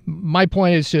have. My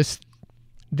point is just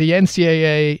the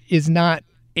NCAA is not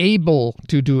able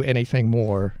to do anything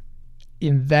more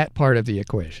in that part of the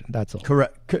equation. That's all.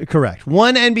 Correct.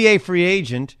 One NBA free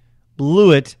agent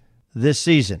blew it this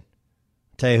season.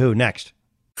 Tell you who next.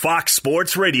 Fox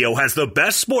Sports Radio has the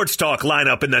best sports talk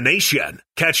lineup in the nation.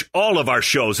 Catch all of our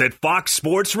shows at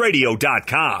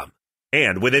foxsportsradio.com.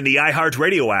 And within the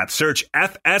iHeartRadio app, search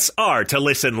FSR to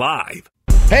listen live.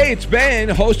 Hey, it's Ben,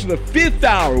 host of the Fifth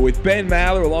Hour with Ben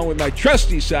Maller, along with my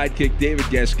trusty sidekick, David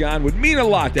Gascon. Would mean a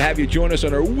lot to have you join us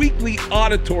on our weekly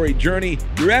auditory journey.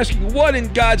 You're asking, what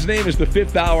in God's name is the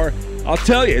Fifth Hour? I'll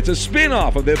tell you, it's a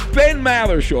spin-off of the Ben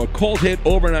Maller Show, a cult hit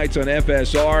overnights on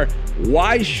FSR.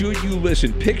 Why should you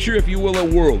listen? Picture, if you will, a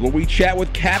world where we chat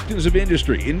with captains of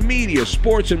industry in media,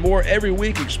 sports, and more every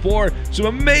week. Explore some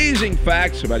amazing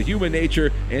facts about human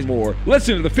nature and more.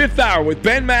 Listen to the Fifth Hour with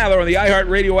Ben Maller on the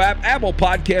iHeartRadio app, Apple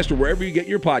Podcast, or wherever you get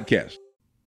your podcasts.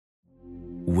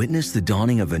 Witness the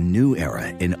dawning of a new era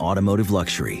in automotive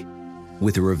luxury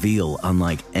with a reveal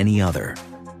unlike any other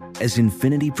as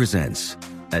Infiniti presents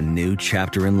a new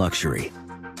chapter in luxury,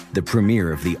 the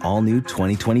premiere of the all-new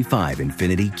 2025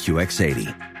 Infiniti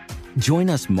QX80. Join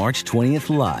us March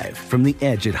 20th live from the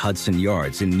Edge at Hudson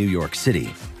Yards in New York City,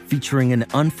 featuring an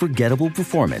unforgettable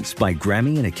performance by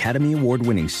Grammy and Academy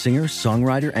Award-winning singer,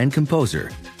 songwriter, and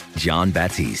composer, Jon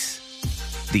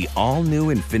Batiste. The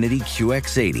all-new Infiniti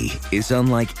QX80 is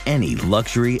unlike any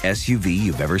luxury SUV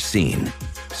you've ever seen.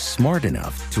 Smart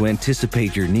enough to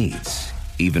anticipate your needs,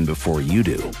 even before you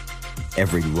do.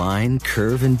 Every line,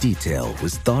 curve, and detail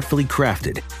was thoughtfully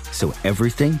crafted so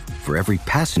everything for every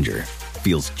passenger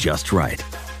feels just right.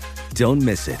 Don't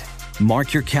miss it.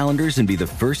 Mark your calendars and be the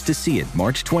first to see it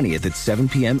March 20th at 7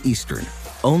 p.m. Eastern,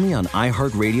 only on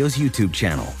iHeartRadio's YouTube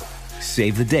channel.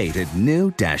 Save the date at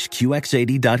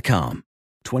new-QX80.com.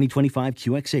 2025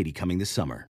 QX80 coming this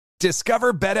summer.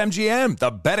 Discover BetMGM,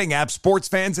 the betting app sports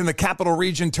fans in the capital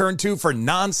region turn to for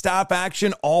nonstop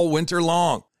action all winter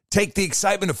long. Take the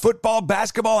excitement of football,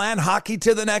 basketball, and hockey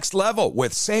to the next level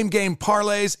with same-game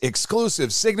parlays,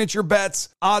 exclusive signature bets,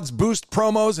 odds boost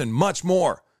promos, and much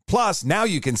more. Plus, now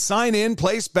you can sign in,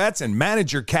 place bets, and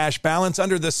manage your cash balance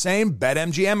under the same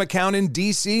BetMGM account in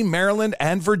D.C., Maryland,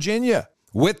 and Virginia.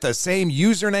 With the same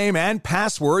username and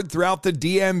password throughout the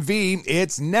DMV,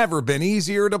 it's never been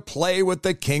easier to play with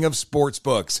the king of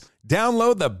sportsbooks.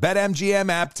 Download the BetMGM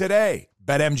app today.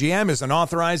 BetMGM is an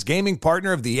authorized gaming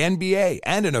partner of the NBA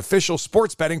and an official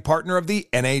sports betting partner of the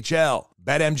NHL.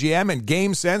 BetMGM and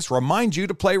GameSense remind you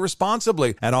to play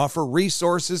responsibly and offer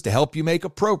resources to help you make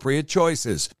appropriate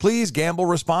choices. Please gamble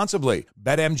responsibly.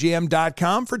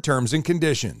 BetMGM.com for terms and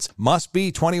conditions. Must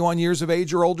be 21 years of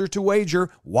age or older to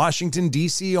wager. Washington,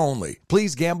 D.C. only.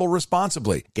 Please gamble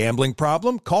responsibly. Gambling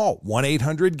problem? Call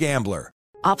 1-800-GAMBLER.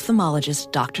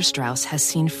 Ophthalmologist Dr. Strauss has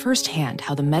seen firsthand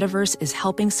how the metaverse is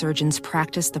helping surgeons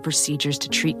practice the procedures to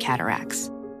treat cataracts.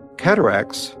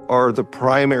 Cataracts are the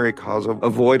primary cause of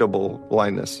avoidable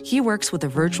blindness. He works with a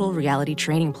virtual reality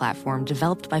training platform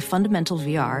developed by Fundamental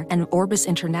VR and Orbis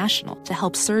International to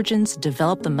help surgeons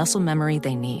develop the muscle memory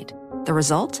they need. The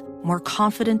result? More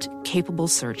confident, capable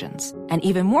surgeons. And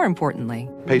even more importantly,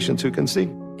 patients who can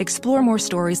see. Explore more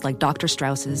stories like Dr.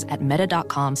 Strauss's at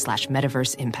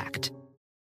meta.com/metaverse impact.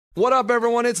 What up,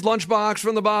 everyone? It's Lunchbox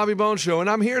from the Bobby Bones Show, and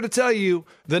I'm here to tell you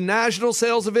the national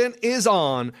sales event is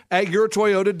on at your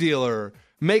Toyota dealer,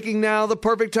 making now the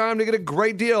perfect time to get a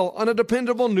great deal on a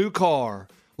dependable new car.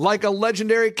 Like a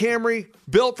legendary Camry,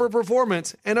 built for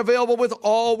performance and available with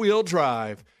all-wheel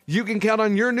drive. You can count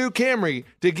on your new Camry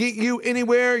to get you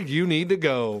anywhere you need to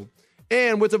go.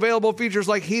 And with available features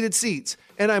like heated seats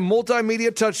and a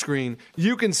multimedia touchscreen,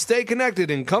 you can stay connected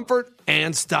in comfort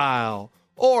and style.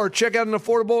 Or check out an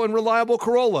affordable and reliable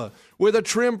Corolla with a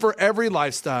trim for every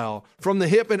lifestyle. From the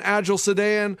hip and agile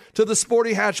sedan to the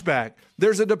sporty hatchback,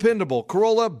 there's a dependable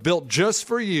Corolla built just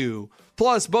for you.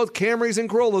 Plus, both Camrys and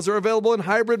Corollas are available in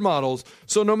hybrid models,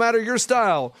 so no matter your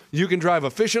style, you can drive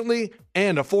efficiently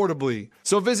and affordably.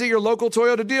 So visit your local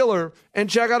Toyota dealer and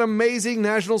check out amazing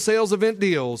national sales event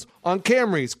deals on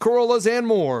Camrys, Corollas, and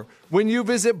more when you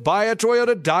visit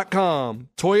buyatoyota.com.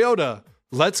 Toyota,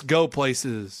 let's go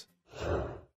places.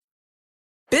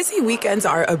 Busy weekends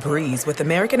are a breeze with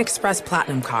American Express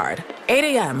Platinum Card.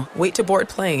 8 a.m., wait to board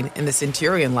plane in the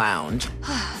Centurion Lounge.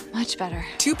 Much better.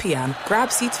 2 p.m.,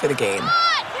 grab seats for the game.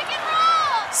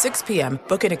 6 p.m.,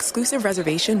 book an exclusive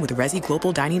reservation with Resi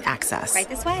Global Dining Access. Right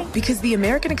this way. Because the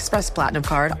American Express Platinum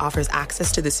Card offers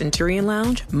access to the Centurion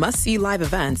Lounge, must-see live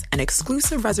events, and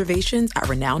exclusive reservations at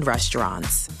renowned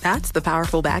restaurants. That's the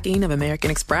powerful backing of American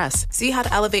Express. See how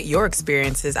to elevate your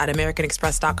experiences at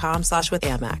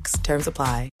americanexpress.com/withAmex. Terms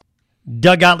apply.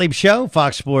 Doug Gottlieb Show,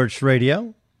 Fox Sports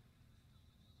Radio.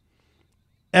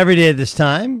 Every day at this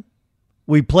time,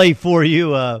 we play for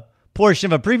you a portion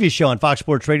of a previous show on Fox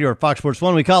Sports Radio or Fox Sports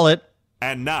 1. We call it.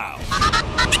 And now.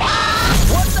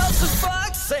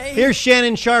 Here's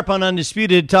Shannon Sharp on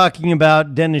Undisputed talking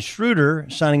about Dennis Schroeder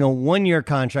signing a one-year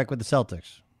contract with the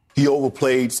Celtics. He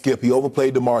overplayed, Skip. He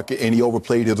overplayed the market, and he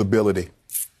overplayed his ability.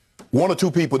 One or two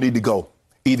people need to go.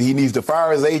 Either he needs to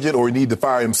fire his agent or he needs to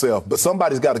fire himself. But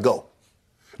somebody's got to go.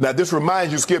 Now, this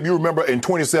reminds you, Skip, you remember in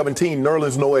 2017,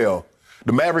 Nerlens Noel.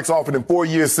 The Mavericks offered him 4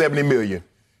 years, $70 million.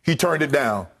 He turned it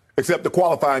down, except the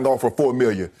qualifying offer of $4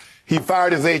 million. He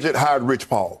fired his agent, hired Rich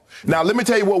Paul. Now, let me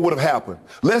tell you what would have happened.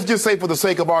 Let's just say, for the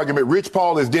sake of argument, Rich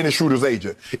Paul is Dennis Schroeder's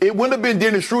agent. It wouldn't have been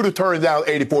Dennis Schroeder turned down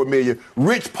 $84 million.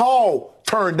 Rich Paul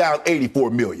turned down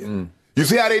 $84 million. You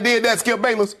see how they did that, Skip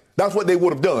Bayless? That's what they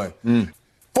would have done.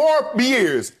 4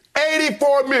 years,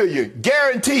 $84 million,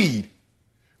 guaranteed.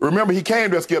 Remember, he came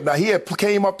to Skip. Now, he had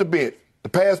came off the bench. The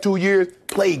past 2 years,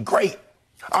 played great.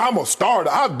 I'm a starter.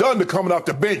 I've done the coming off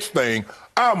the bench thing.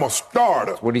 I'm a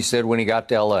starter. That's what he said when he got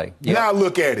to L.A. Yep. Now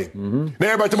look at him. Now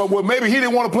everybody talking about, well, maybe he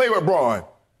didn't want to play with Braun.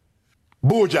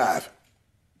 Bull jive.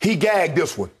 He gagged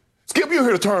this one. Skip, you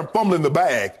hear the term fumbling the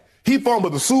bag. He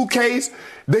fumbled the suitcase.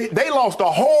 They lost a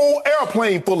whole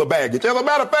airplane full of baggage. As a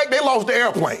matter of fact, they lost the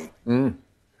airplane.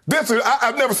 This is,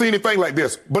 I've never seen anything like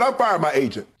this, but I'm firing my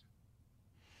agent.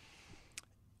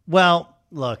 Well,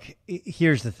 look,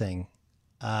 here's the thing.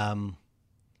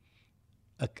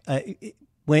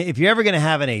 If you're ever going to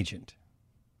have an agent,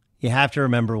 you have to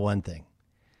remember one thing,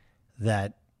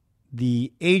 that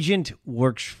the agent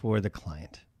works for the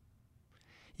client.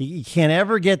 You can't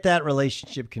ever get that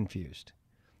relationship confused.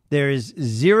 There is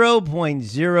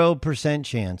 0.0%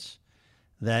 chance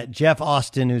that Jeff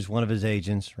Austin, who's one of his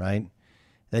agents, right,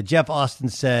 that Jeff Austin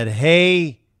said,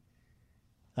 hey,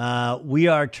 we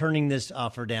are turning this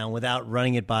offer down without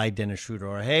running it by Dennis Schroeder,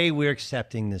 or hey, we're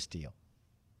accepting this deal.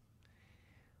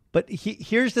 But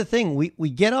here's the thing. We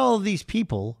get all of these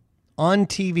people on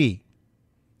TV.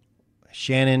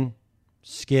 Shannon,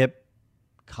 Skip,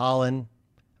 Colin,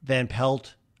 Van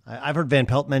Pelt. I've heard Van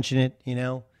Pelt mention it,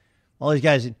 all these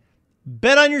guys.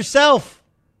 Bet on yourself,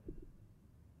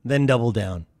 then double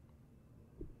down.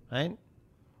 Right?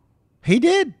 He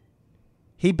did.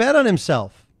 He bet on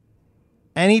himself,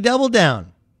 and he doubled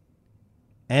down,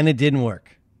 and it didn't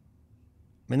work.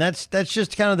 I mean, that's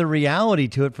just kind of the reality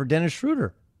to it for Dennis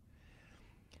Schroeder.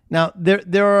 Now,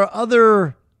 there are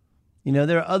other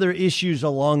issues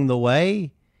along the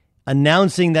way.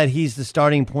 Announcing that he's the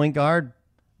starting point guard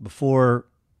before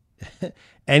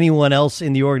anyone else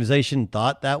in the organization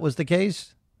thought that was the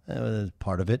case. That was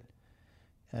part of it.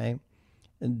 Okay.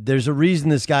 There's a reason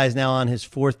this guy's now on his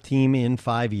fourth team in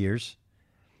 5 years.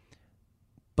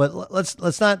 But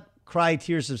let's not cry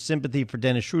tears of sympathy for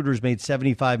Dennis Schroeder, who's made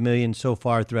 $75 million so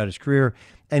far throughout his career,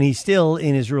 and he's still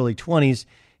in his early 20s.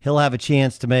 He'll have a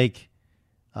chance to make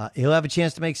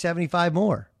 75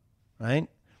 more, right?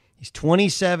 He's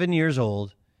 27 years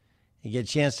old. He gets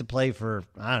a chance to play for,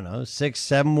 6,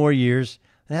 7 more years,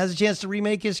 and has a chance to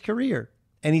remake his career.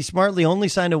 And he smartly only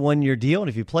signed a 1-year deal, and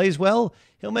if he plays well,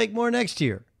 he'll make more next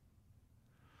year.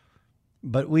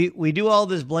 But we do all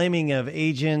this blaming of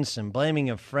agents and blaming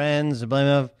of friends and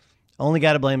blaming of, only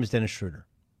got to blame is Dennis Schroeder.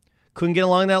 Couldn't get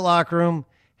along in that locker room,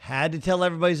 had to tell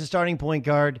everybody he's a starting point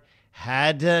guard,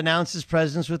 had to announce his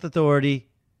presence with authority,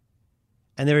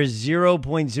 and there is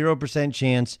 0.0%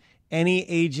 chance any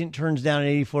agent turns down an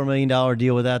 $84 million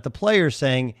deal without the player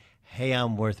saying, hey,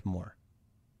 I'm worth more.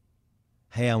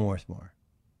 Hey, I'm worth more.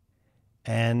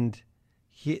 And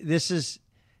this is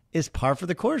par for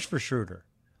the course for Schroeder.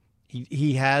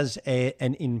 He has a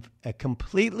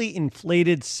completely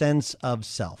inflated sense of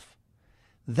self.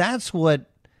 That's what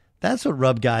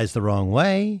rubbed guys the wrong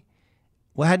way.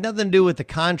 Well, it had nothing to do with the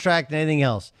contract and anything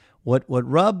else. What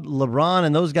rubbed LeBron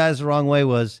and those guys the wrong way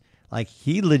was, like,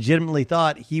 he legitimately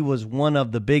thought he was one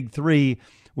of the big three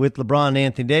with LeBron and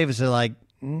Anthony Davis. They're like,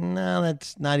 no,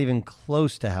 that's not even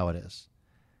close to how it is.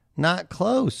 Not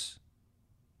close.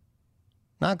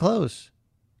 Not close.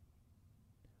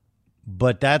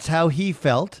 But that's how he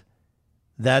felt.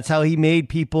 That's how he made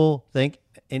people think.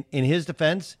 In his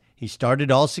defense, he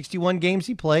started all 61 games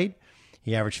he played.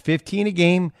 He averaged 15 a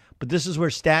game. But this is where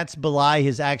stats belie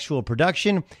his actual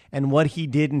production and what he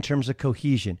did in terms of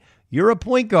cohesion. You're a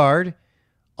point guard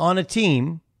on a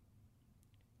team.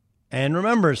 And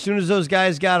remember, as soon as those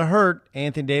guys got hurt,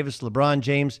 Anthony Davis, LeBron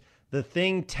James, the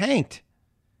thing tanked.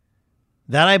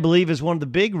 That, I believe, is one of the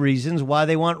big reasons why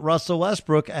they want Russell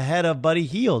Westbrook ahead of Buddy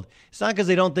Hield. It's not because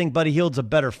they don't think Buddy Hield's a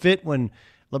better fit when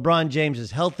LeBron James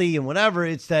is healthy and whatever.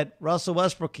 It's that Russell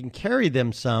Westbrook can carry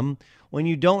them some when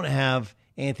you don't have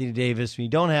Anthony Davis, when you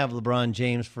don't have LeBron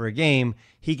James for a game.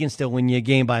 He can still win you a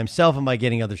game by himself and by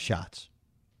getting other shots.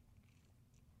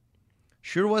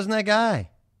 Schroeder wasn't that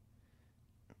guy.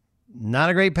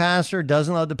 Not a great passer,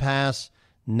 doesn't love to pass,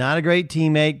 not a great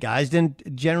teammate. Guys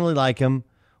didn't generally like him.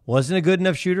 Wasn't a good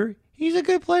enough shooter. He's a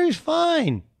good player. He's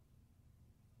fine.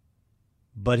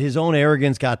 But his own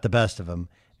arrogance got the best of him.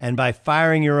 And by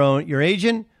firing your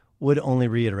agent would only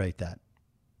reiterate that.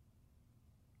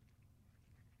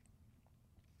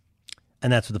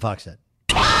 And that's what the Fox said.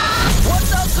 What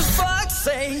does the Fox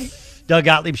say? Doug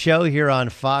Gottlieb Show here on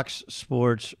Fox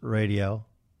Sports Radio.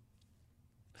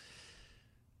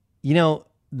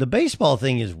 The baseball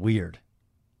thing is weird.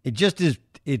 It just is.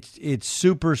 It's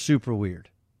super, super weird.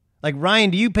 Like, Ryan,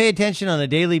 do you pay attention on a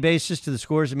daily basis to the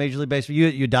scores of Major League Baseball?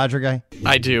 You a Dodger guy?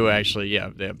 I do, actually. Yeah,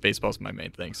 baseball's my main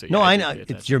thing. So yeah, no, I know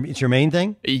it's your main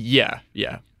thing. Yeah.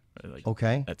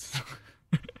 Okay. That's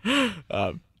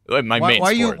my main.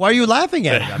 Why are you laughing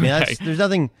at it? I mean, there's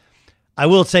nothing. I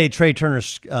will say Trey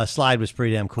Turner's slide was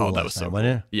pretty damn cool. Oh, that was so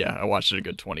cool. Yeah, I watched it a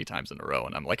good 20 times in a row,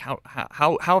 and I'm like,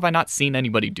 how have I not seen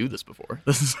anybody do this before?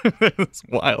 This is it's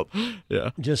wild. Yeah,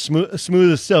 just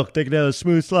smooth as silk, taking out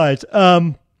smooth slides.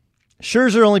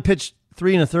 Scherzer only pitched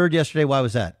 3 1/3 yesterday. Why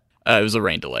was that? It was a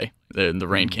rain delay. The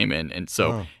rain came in, and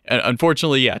so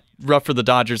unfortunately, yeah, rough for the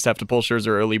Dodgers to have to pull Scherzer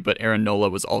early. But Aaron Nola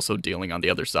was also dealing on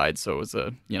the other side, so it was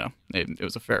it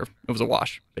was a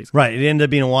wash, basically. Right, it ended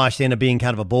up being a wash. They ended up being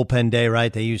kind of a bullpen day,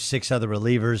 right? They used 6 other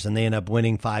relievers, and they ended up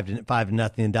winning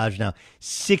 5-0. The Dodgers now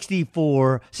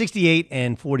 68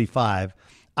 and 45.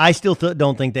 I still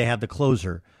don't think they have the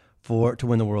closer to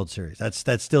win the World Series.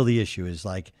 That's still the issue. Is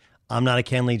like, I'm not a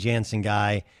Kenley Jansen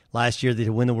guy. Last year, to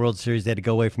win the World Series, they had to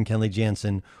go away from Kenley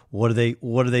Jansen. What do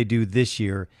they do this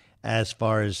year as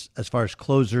far as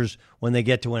closers when they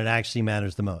get to when it actually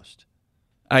matters the most?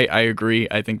 I agree.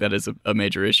 I think that is a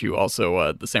major issue.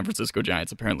 Also, the San Francisco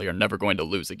Giants apparently are never going to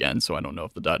lose again, so I don't know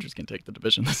if the Dodgers can take the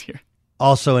division this year.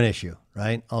 Also an issue,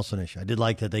 right? Also an issue. I did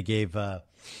like that they gave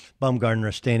Bumgarner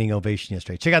a standing ovation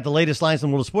yesterday. Check out the latest lines in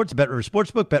the world of sports. Bet Rivers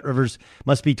Sportsbook. Bet Rivers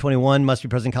must be 21, must be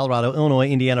present in Colorado, Illinois,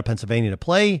 Indiana, Pennsylvania to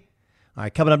play. All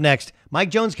right, coming up next, Mike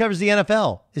Jones covers the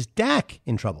NFL. Is Dak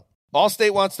in trouble?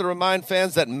 Allstate wants to remind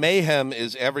fans that mayhem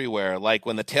is everywhere, like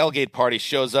when the tailgate party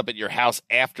shows up at your house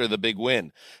after the big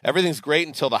win. Everything's great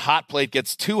until the hot plate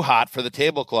gets too hot for the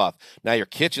tablecloth. Now your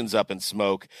kitchen's up in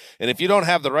smoke. And if you don't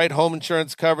have the right home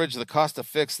insurance coverage, the cost to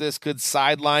fix this could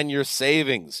sideline your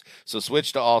savings. So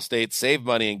switch to Allstate, save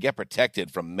money, and get protected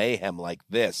from mayhem like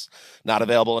this. Not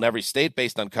available in every state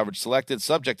based on coverage selected,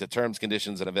 subject to terms,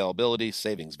 conditions, and availability.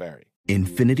 Savings vary.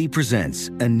 Infiniti presents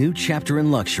a new chapter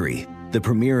in luxury, the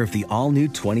premiere of the all-new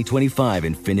 2025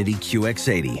 Infiniti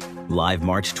QX80, live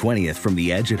March 20th from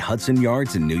the Edge at Hudson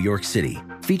Yards in New York City,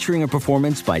 featuring a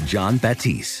performance by John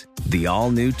Batiste. The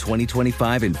all-new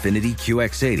 2025 Infiniti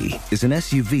QX80 is an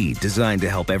SUV designed to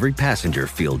help every passenger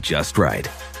feel just right.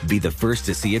 Be the first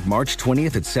to see it March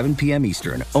 20th at 7 p.m.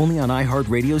 Eastern, only on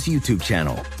iHeartRadio's YouTube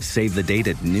channel. Save the date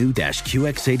at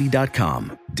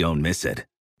new-QX80.com. Don't miss it.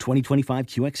 2025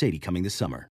 QX80 coming this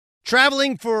summer.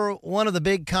 Traveling for one of the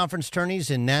big conference tourneys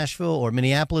in Nashville or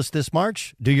Minneapolis this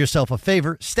March? Do yourself a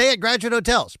favor. Stay at Graduate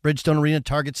Hotels, Bridgestone Arena,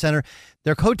 Target Center.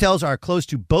 Their hotels are close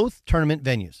to both tournament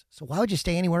venues. So why would you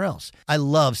stay anywhere else? I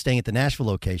love staying at the Nashville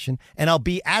location, and I'll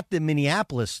be at the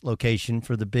Minneapolis location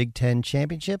for the Big Ten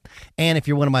Championship. And if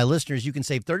you're one of my listeners, you can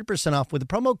save 30% off with the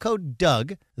promo code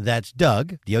DOUG. That's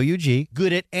Doug, D-O-U-G.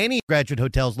 Good at any Graduate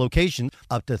Hotels location,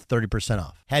 up to 30%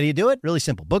 off. How do you do it? Really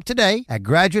simple. Book today at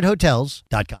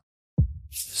graduatehotels.com.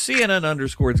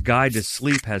 CNN_'s Guide to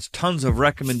Sleep has tons of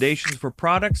recommendations for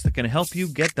products that can help you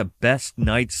get the best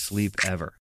night's sleep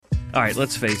ever. All right,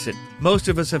 let's face it, most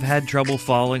of us have had trouble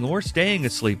falling or staying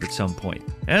asleep at some point,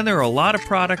 and there are a lot of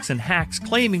products and hacks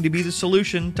claiming to be the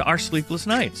solution to our sleepless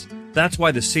nights. That's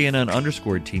why the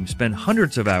CNN_ team spend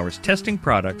hundreds of hours testing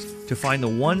products to find the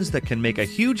ones that can make a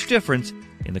huge difference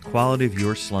in the quality of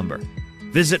your slumber.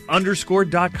 Visit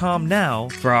underscore.com now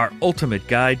for our ultimate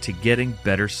guide to getting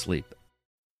better sleep.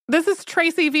 This is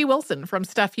Tracy V. Wilson from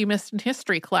Stuff You Missed in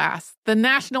History class. The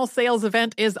national sales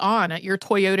event is on at your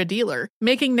Toyota dealer,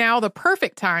 making now the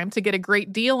perfect time to get a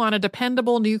great deal on a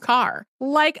dependable new car.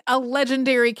 Like a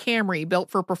legendary Camry built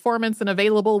for performance and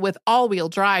available with all-wheel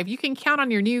drive, you can count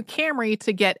on your new Camry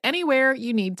to get anywhere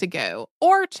you need to go.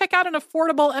 Or check out an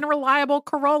affordable and reliable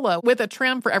Corolla with a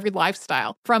trim for every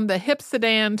lifestyle. From the hip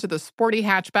sedan to the sporty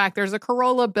hatchback, there's a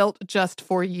Corolla built just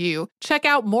for you. Check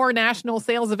out more national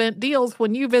sales event deals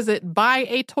when you visit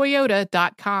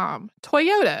buyatoyota.com.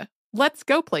 Toyota, let's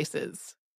go places.